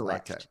Future of the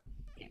Left. Okay.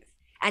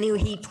 And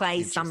he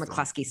plays some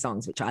McCluskey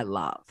songs, which I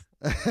love.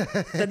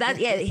 So that,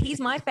 yeah, he's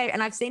my favorite.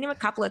 And I've seen him a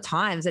couple of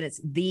times and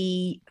it's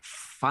the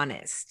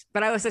funnest.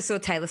 But I also saw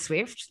Taylor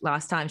Swift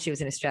last time she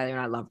was in Australia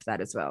and I loved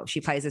that as well.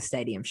 She plays a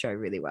stadium show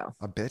really well.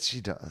 I bet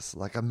she does.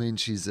 Like, I mean,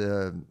 she's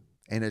a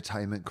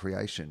entertainment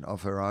creation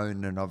of her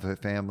own and of her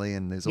family,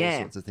 and there's all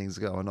sorts of things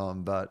going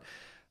on, but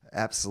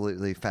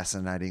absolutely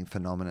fascinating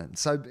phenomenon.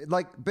 So,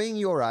 like, being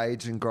your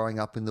age and growing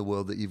up in the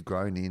world that you've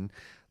grown in,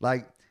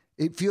 like,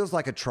 it feels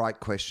like a trite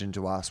question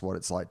to ask what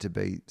it's like to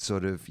be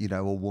sort of, you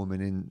know, a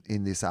woman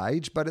in this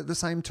age. But at the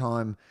same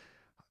time,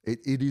 it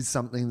is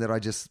something that I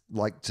just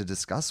like to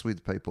discuss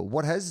with people.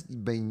 What has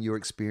been your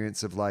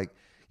experience of, like,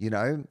 you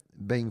know,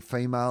 being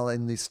female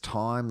in this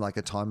time, like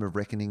a time of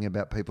reckoning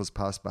about people's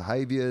past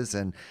behaviors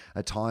and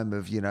a time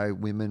of, you know,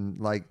 women,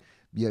 like,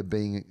 you know,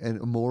 being a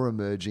more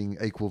emerging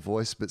equal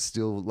voice, but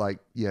still, like,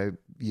 you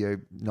know,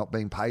 not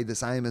being paid the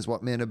same as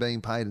what men are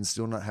being paid and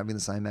still not having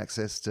the same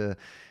access to,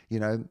 you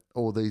know,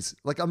 all these,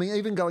 like, I mean,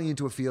 even going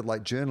into a field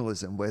like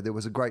journalism where there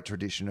was a great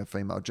tradition of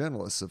female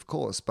journalists, of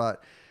course,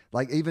 but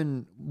like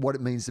even what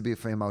it means to be a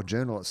female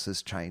journalist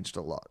has changed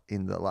a lot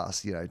in the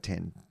last, you know,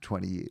 10,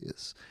 20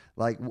 years.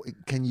 Like,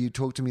 can you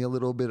talk to me a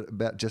little bit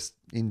about just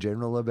in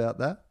general about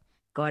that?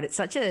 God,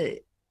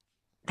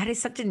 that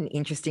is such an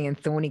interesting and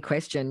thorny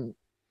question.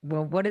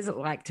 Well, what is it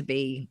like to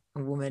be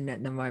a woman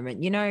at the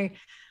moment? You know,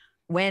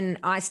 when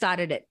I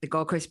started at the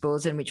Gold Coast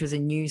Bulletin, which was a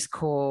News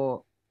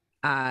Corp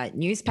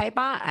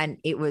newspaper, and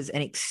it was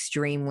an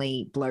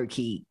extremely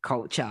blokey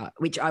culture,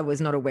 which I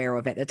was not aware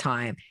of at the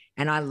time.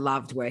 And I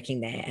loved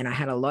working there and I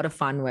had a lot of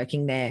fun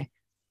working there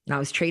and I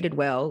was treated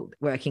well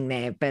working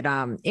there, but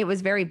it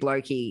was very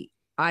blokey.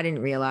 I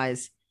didn't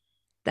realize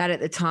that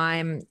at the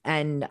time.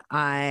 And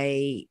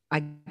I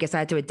guess I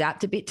had to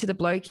adapt a bit to the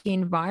blokey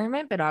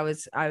environment, but I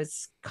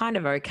was kind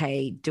of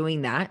okay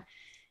doing that.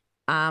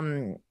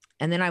 And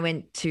then I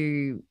went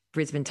to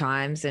Brisbane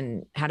Times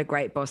and had a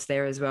great boss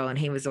there as well. And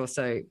he was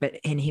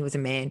he was a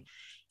man.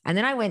 And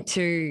then I went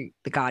to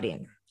The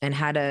Guardian and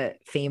had a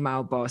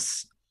female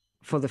boss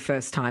for the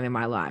first time in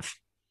my life.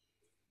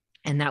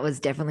 And that was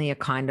definitely a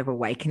kind of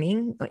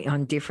awakening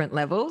on different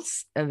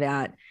levels.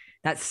 About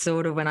that's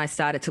sort of when I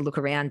started to look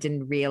around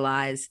and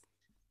realize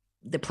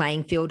the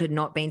playing field had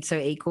not been so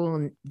equal.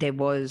 And there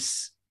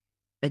was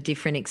a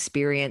different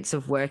experience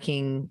of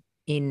working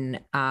in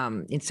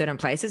certain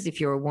places if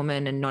you're a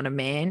woman and not a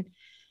man.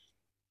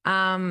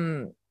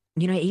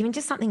 You know, even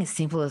just something as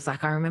simple as,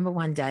 like, I remember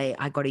one day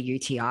I got a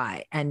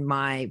UTI and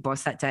my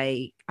boss that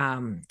day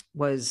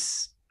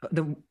was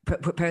the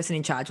person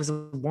in charge was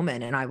a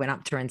woman. And I went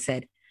up to her and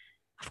said,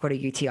 I've got a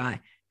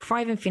UTI. Before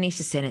I even finished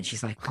the sentence,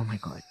 she's like, oh my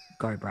God,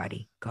 go,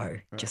 Bridie, go,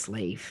 just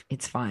leave.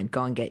 It's fine.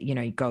 Go and get, you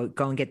know, go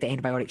and get the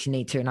antibiotics you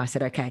need to. And I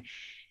said, okay.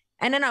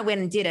 And then I went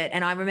and did it.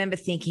 And I remember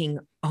thinking,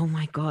 oh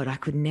my God, I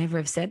could never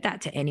have said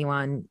that to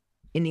anyone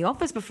in the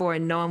office before,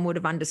 and no one would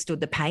have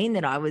understood the pain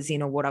that I was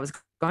in or what I was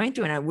going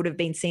through. And it would have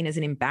been seen as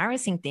an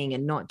embarrassing thing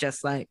and not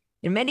just like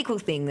a medical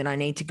thing that I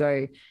need to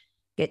go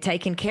get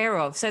taken care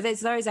of. So there's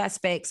those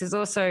aspects. There's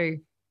also, you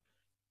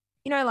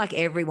know, like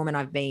every woman,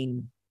 I've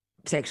been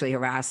sexually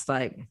harassed,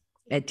 like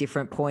at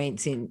different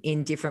points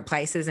in different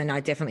places. And I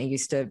definitely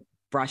used to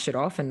brush it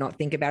off and not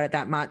think about it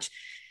that much.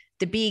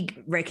 The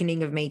big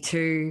reckoning of Me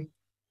Too,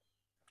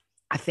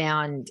 I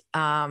found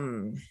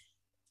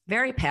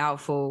very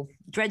powerful,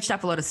 dredged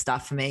up a lot of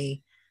stuff for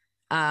me.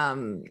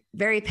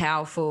 Very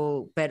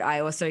powerful, but I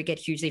also get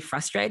hugely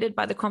frustrated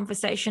by the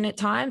conversation at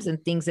times,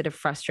 and things that have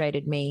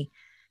frustrated me.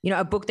 You know,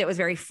 a book that was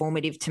very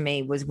formative to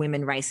me was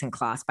Women, Race and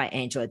Class by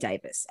Angela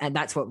Davis. And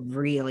that's what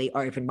really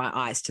opened my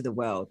eyes to the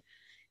world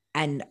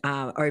and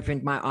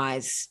opened my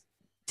eyes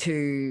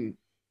to,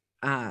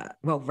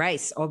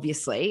 race,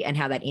 obviously, and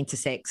how that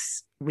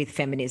intersects with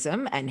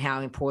feminism and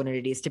how important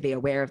it is to be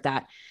aware of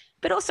that.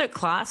 But also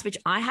class, which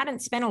I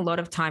hadn't spent a lot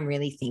of time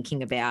really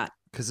thinking about.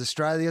 Because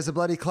Australia is a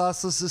bloody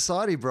classless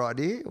society,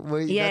 Bridie.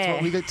 That's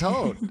what we get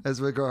told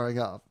as we're growing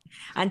up.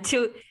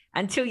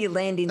 Until you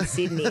land in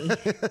Sydney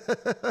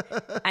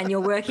and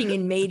you're working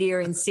in media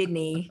in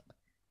Sydney,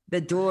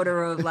 the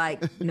daughter of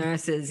like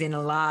nurses in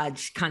a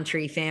large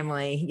country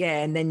family. Yeah.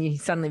 And then you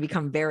suddenly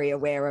become very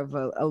aware of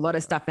a lot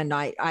of stuff. And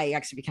I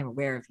actually became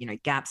aware of, you know,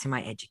 gaps in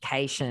my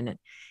education and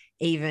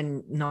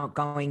even not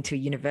going to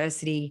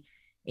university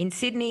in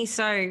Sydney.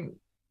 So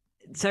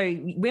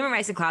Women,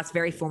 Race and Class,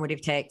 very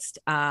formative text,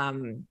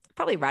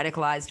 probably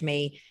radicalized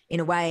me in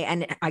a way.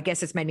 And I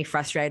guess it's made me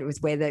frustrated with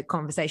where the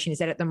conversation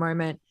is at the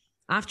moment.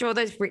 After all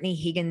those Brittany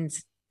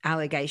Higgins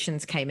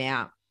allegations came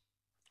out,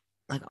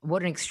 like,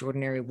 what an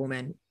extraordinary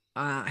woman.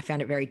 I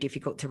found it very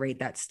difficult to read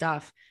that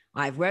stuff.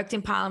 I've worked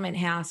in Parliament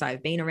House.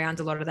 I've been around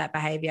a lot of that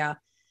behavior.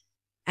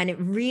 And it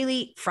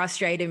really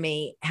frustrated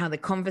me how the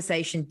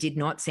conversation did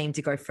not seem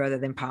to go further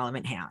than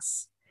Parliament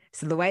House.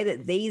 So the way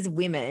that these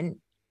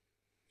women,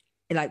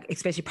 like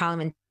especially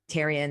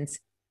parliamentarians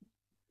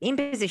in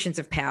positions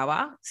of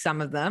power,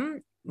 some of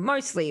them,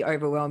 mostly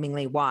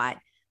overwhelmingly white,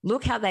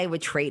 look how they were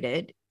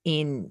treated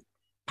in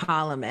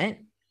Parliament.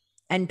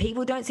 And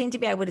people don't seem to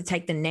be able to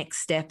take the next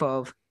step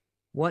of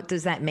what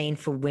does that mean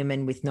for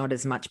women with not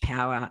as much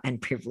power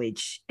and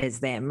privilege as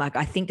them? Like,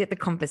 I think that the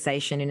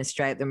conversation in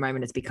Australia at the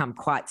moment has become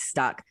quite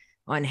stuck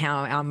on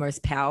how our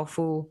most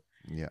powerful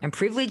and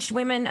privileged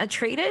women are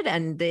treated,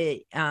 and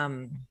the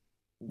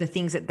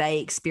things that they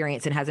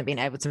experience, and hasn't been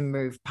able to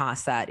move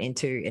past that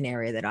into an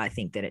area that I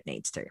think that it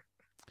needs to.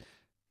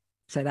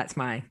 So that's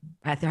I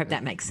hope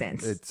that makes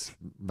sense. It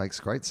makes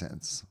great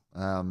sense.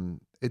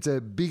 It's a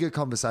bigger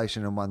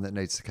conversation and one that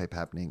needs to keep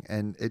happening.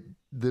 And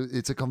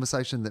it's a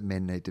conversation that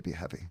men need to be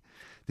having.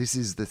 This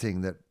is the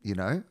thing that,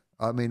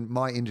 I mean,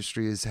 my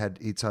industry has had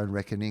its own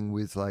reckoning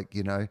with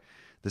the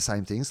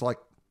same things like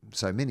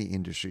so many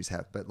industries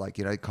have, but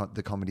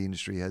the comedy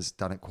industry has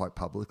done it quite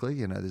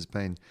publicly. There's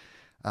been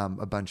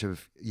a bunch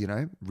of,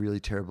 really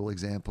terrible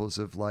examples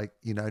of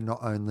not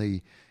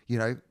only,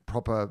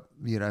 proper,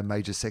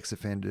 major sex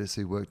offenders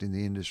who worked in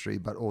the industry,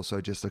 but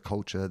also just a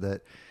culture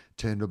that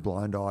turned a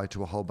blind eye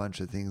to a whole bunch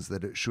of things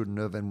that it shouldn't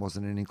have, and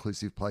wasn't an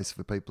inclusive place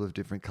for people of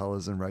different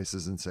colors and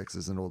races and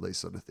sexes and all these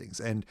sort of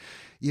things. And,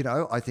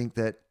 I think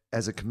that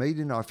as a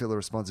comedian, I feel a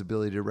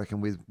responsibility to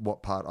reckon with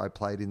what part I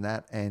played in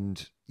that,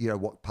 and,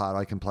 what part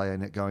I can play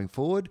in it going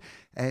forward.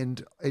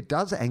 And it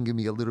does anger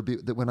me a little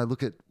bit that when I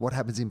look at what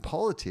happens in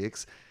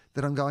politics,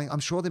 that I'm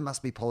sure there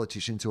must be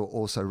politicians who are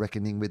also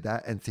reckoning with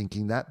that and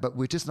thinking that, but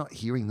we're just not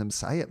hearing them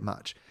say it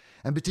much.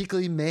 And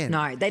particularly men.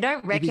 No, they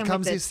don't reckon it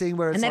becomes with this thing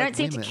where it's and they like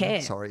don't seem women. to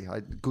care. Sorry,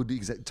 good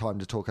exact time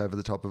to talk over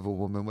the top of a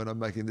woman when I'm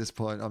making this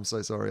point. I'm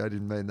so sorry, I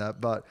didn't mean that.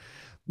 But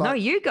no,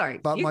 you go.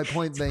 But my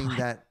point being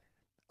that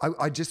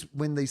I just,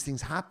 when these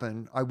things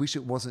happen, I wish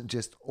it wasn't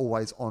just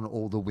always on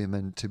all the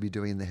women to be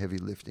doing the heavy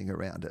lifting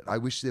around it. I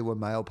wish there were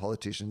male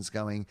politicians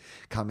coming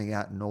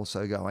out and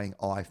also going,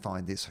 I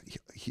find this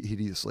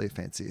hideously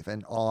offensive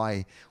and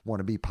I want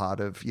to be part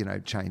of,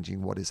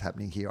 changing what is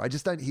happening here. I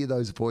just don't hear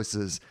those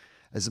voices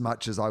as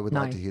much as I would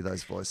like to hear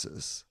those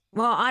voices.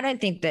 Well, I don't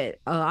think that,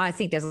 I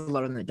think there's a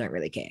lot of them that don't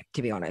really care,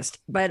 to be honest.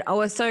 But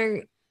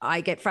also,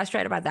 I get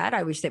frustrated about that.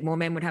 I wish that more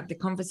men would have the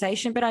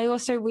conversation, but I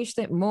also wish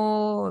that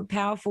more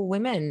powerful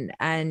women,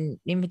 and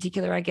in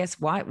particular, I guess,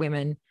 white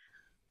women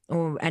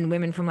and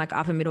women from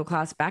upper middle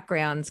class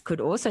backgrounds,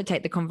 could also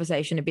take the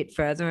conversation a bit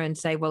further and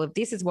say, well, if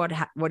this is what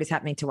is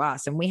happening to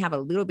us, and we have a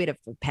little bit of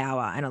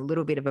power and a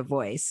little bit of a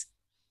voice,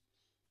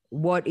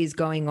 what is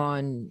going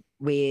on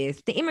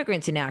with the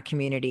immigrants in our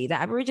community, the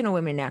Aboriginal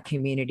women in our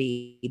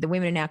community, the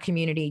women in our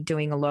community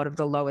doing a lot of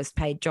the lowest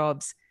paid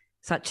jobs,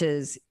 such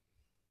as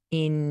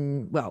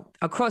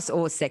across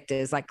all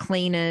sectors, like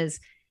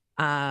cleaners,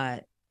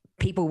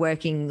 people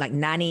working like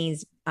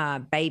nannies,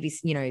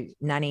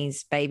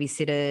 nannies,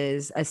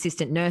 babysitters,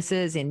 assistant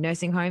nurses in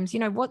nursing homes.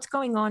 What's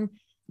going on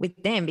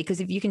with them?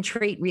 Because if you can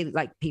treat really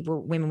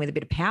women with a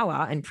bit of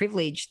power and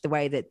privilege the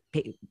way that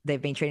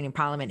they've been treated in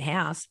Parliament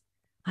House,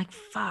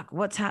 fuck,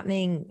 what's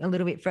happening a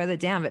little bit further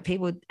down? But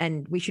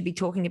we should be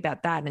talking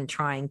about that and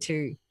trying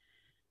to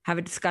have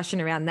a discussion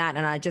around that.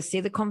 And I just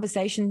see the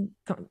conversation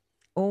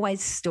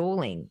always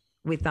stalling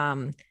with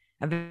a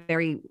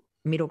very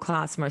middle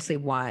class, mostly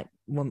white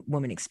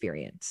woman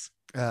experience.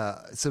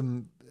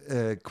 Some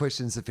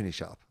questions to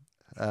finish up.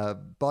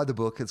 Buy the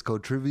book. It's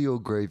called Trivial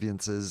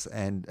Grievances,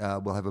 and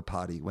we'll have a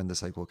party when the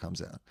sequel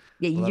comes out.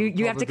 Yeah,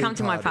 you have to come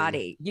to my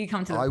party. You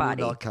come to the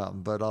party. I will not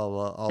come, but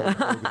I'll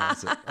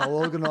organise it. I'll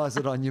organise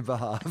it on your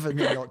behalf and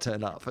then not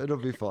turn up. It'll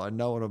be fine.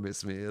 No one will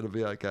miss me. It'll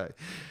be okay.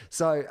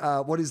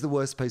 So what is the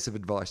worst piece of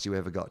advice you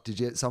ever got?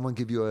 Did someone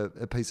give you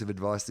a piece of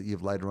advice that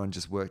you've later on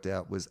just worked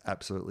out was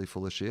absolutely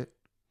full of shit?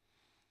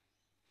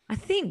 I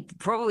think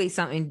probably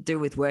something to do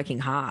with working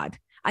hard.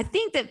 I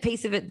think that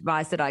piece of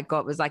advice that I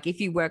got was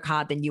if you work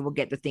hard, then you will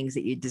get the things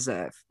that you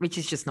deserve, which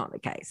is just not the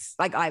case.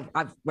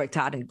 I've worked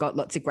hard and got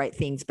lots of great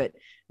things, but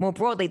more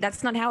broadly,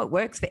 that's not how it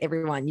works for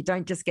everyone. You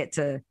don't just get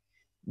to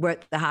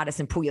work the hardest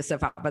and pull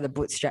yourself up by the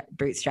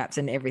bootstraps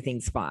and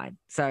everything's fine.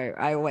 So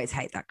I always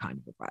hate that kind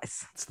of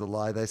advice. It's the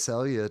lie they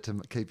sell you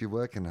to keep you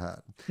working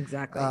hard.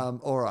 Exactly.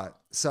 All right.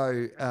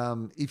 So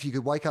if you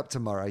could wake up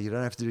tomorrow, you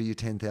don't have to do your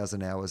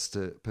 10,000 hours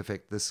to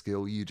perfect the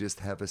skill. You just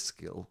have a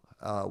skill.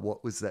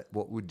 What was that?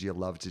 What would you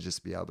love to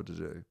just be able to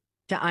do?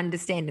 To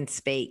understand and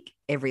speak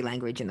every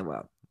language in the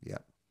world. Yeah.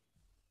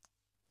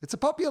 It's a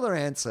popular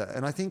answer.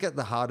 And I think at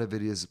the heart of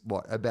it is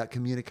what? About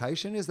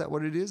communication? Is that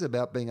what it is?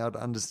 About being able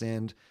to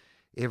understand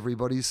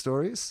everybody's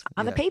stories?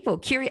 Other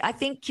people. I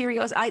think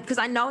curiosity, because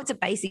I know it's a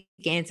basic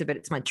answer, but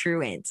it's my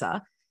true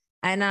answer.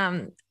 And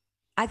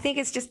I think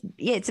it's just,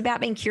 it's about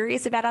being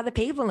curious about other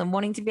people and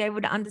wanting to be able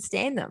to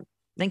understand them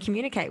and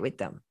communicate with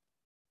them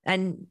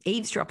and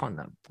eavesdrop on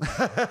them.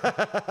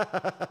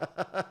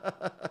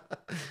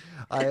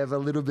 I have a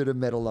little bit of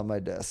metal on my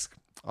desk.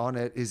 On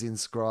it is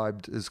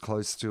inscribed as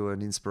close to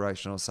an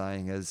inspirational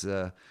saying as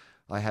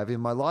I have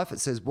in my life.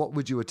 It says, what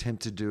would you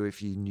attempt to do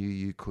if you knew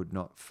you could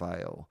not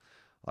fail?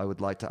 I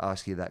would like to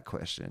ask you that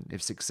question.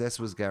 If success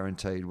was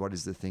guaranteed, what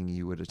is the thing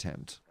you would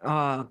attempt?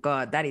 Oh,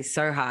 God, that is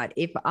so hard.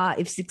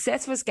 If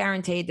success was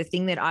guaranteed, the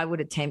thing that I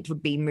would attempt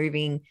would be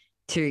moving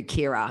to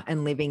Kirra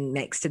and living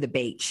next to the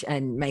beach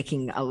and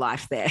making a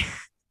life there.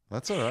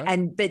 That's all right.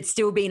 And but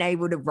still being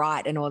able to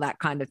write and all that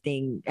kind of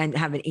thing and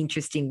have an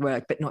interesting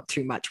work, but not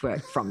too much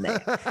work from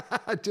there.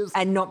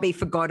 And not be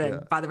forgotten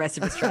by the rest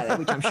of Australia,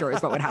 which I'm sure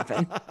is what would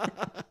happen.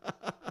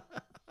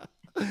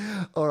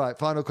 All right,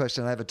 final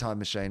question. I have a time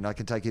machine. I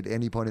can take it at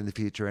any point in the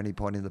future, any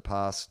point in the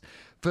past.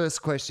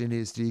 First question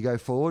is, do you go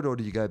forward or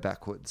do you go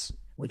backwards?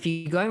 If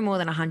you go more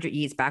than 100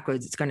 years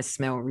backwards, it's going to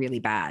smell really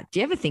bad. Do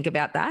you ever think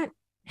about that?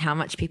 How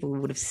much people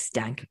would have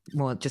stank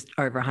more just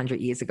over 100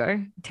 years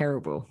ago?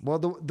 Terrible. Well,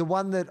 the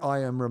one that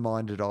I am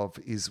reminded of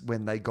is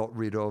when they got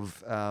rid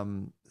of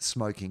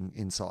smoking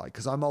inside,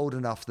 because I'm old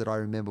enough that I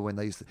remember when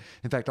they used to,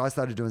 in fact, I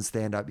started doing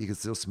stand-up, you could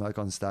still smoke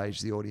on stage,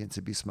 the audience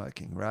would be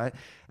smoking, right?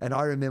 And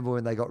I remember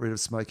when they got rid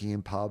of smoking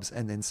in pubs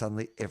and then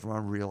suddenly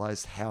everyone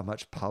realised how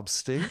much pubs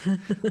stink.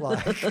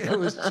 Like it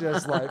was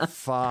just like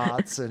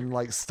farts and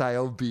like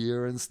stale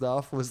beer and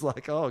stuff. It was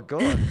like, oh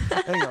God,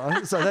 hang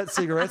on. So that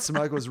cigarette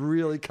smoke was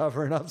really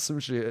covering up some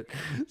shit.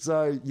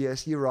 So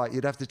yes, you're right.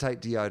 You'd have to take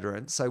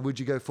deodorant. So would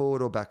you go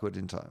forward or backward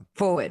in time?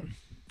 Forward.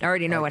 I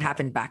already know what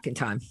happened back in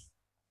time.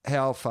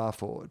 How far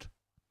forward?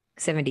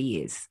 70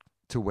 years.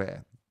 To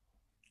where?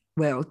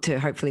 Well, to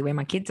hopefully where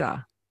my kids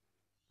are.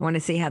 I want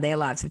to see how their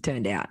lives have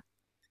turned out.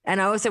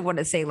 And I also want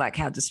to see like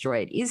how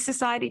destroyed. Is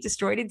society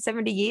destroyed in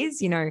 70 years?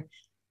 You know,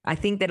 I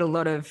think that a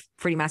lot of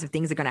pretty massive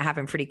things are going to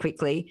happen pretty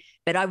quickly.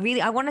 But I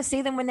want to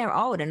see them when they're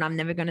old, and I'm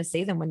never going to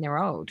see them when they're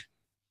old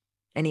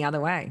any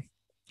other way.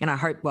 And I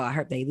hope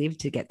they live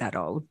to get that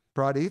old.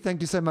 Bridie,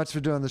 thank you so much for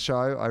doing the show.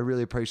 I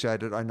really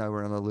appreciate it. I know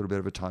we're on a little bit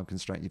of a time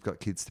constraint. You've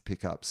got kids to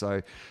pick up.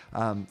 So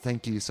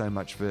thank you so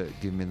much for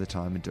giving me the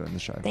time and doing the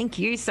show. Thank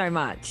you so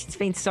much. It's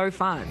been so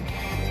fun.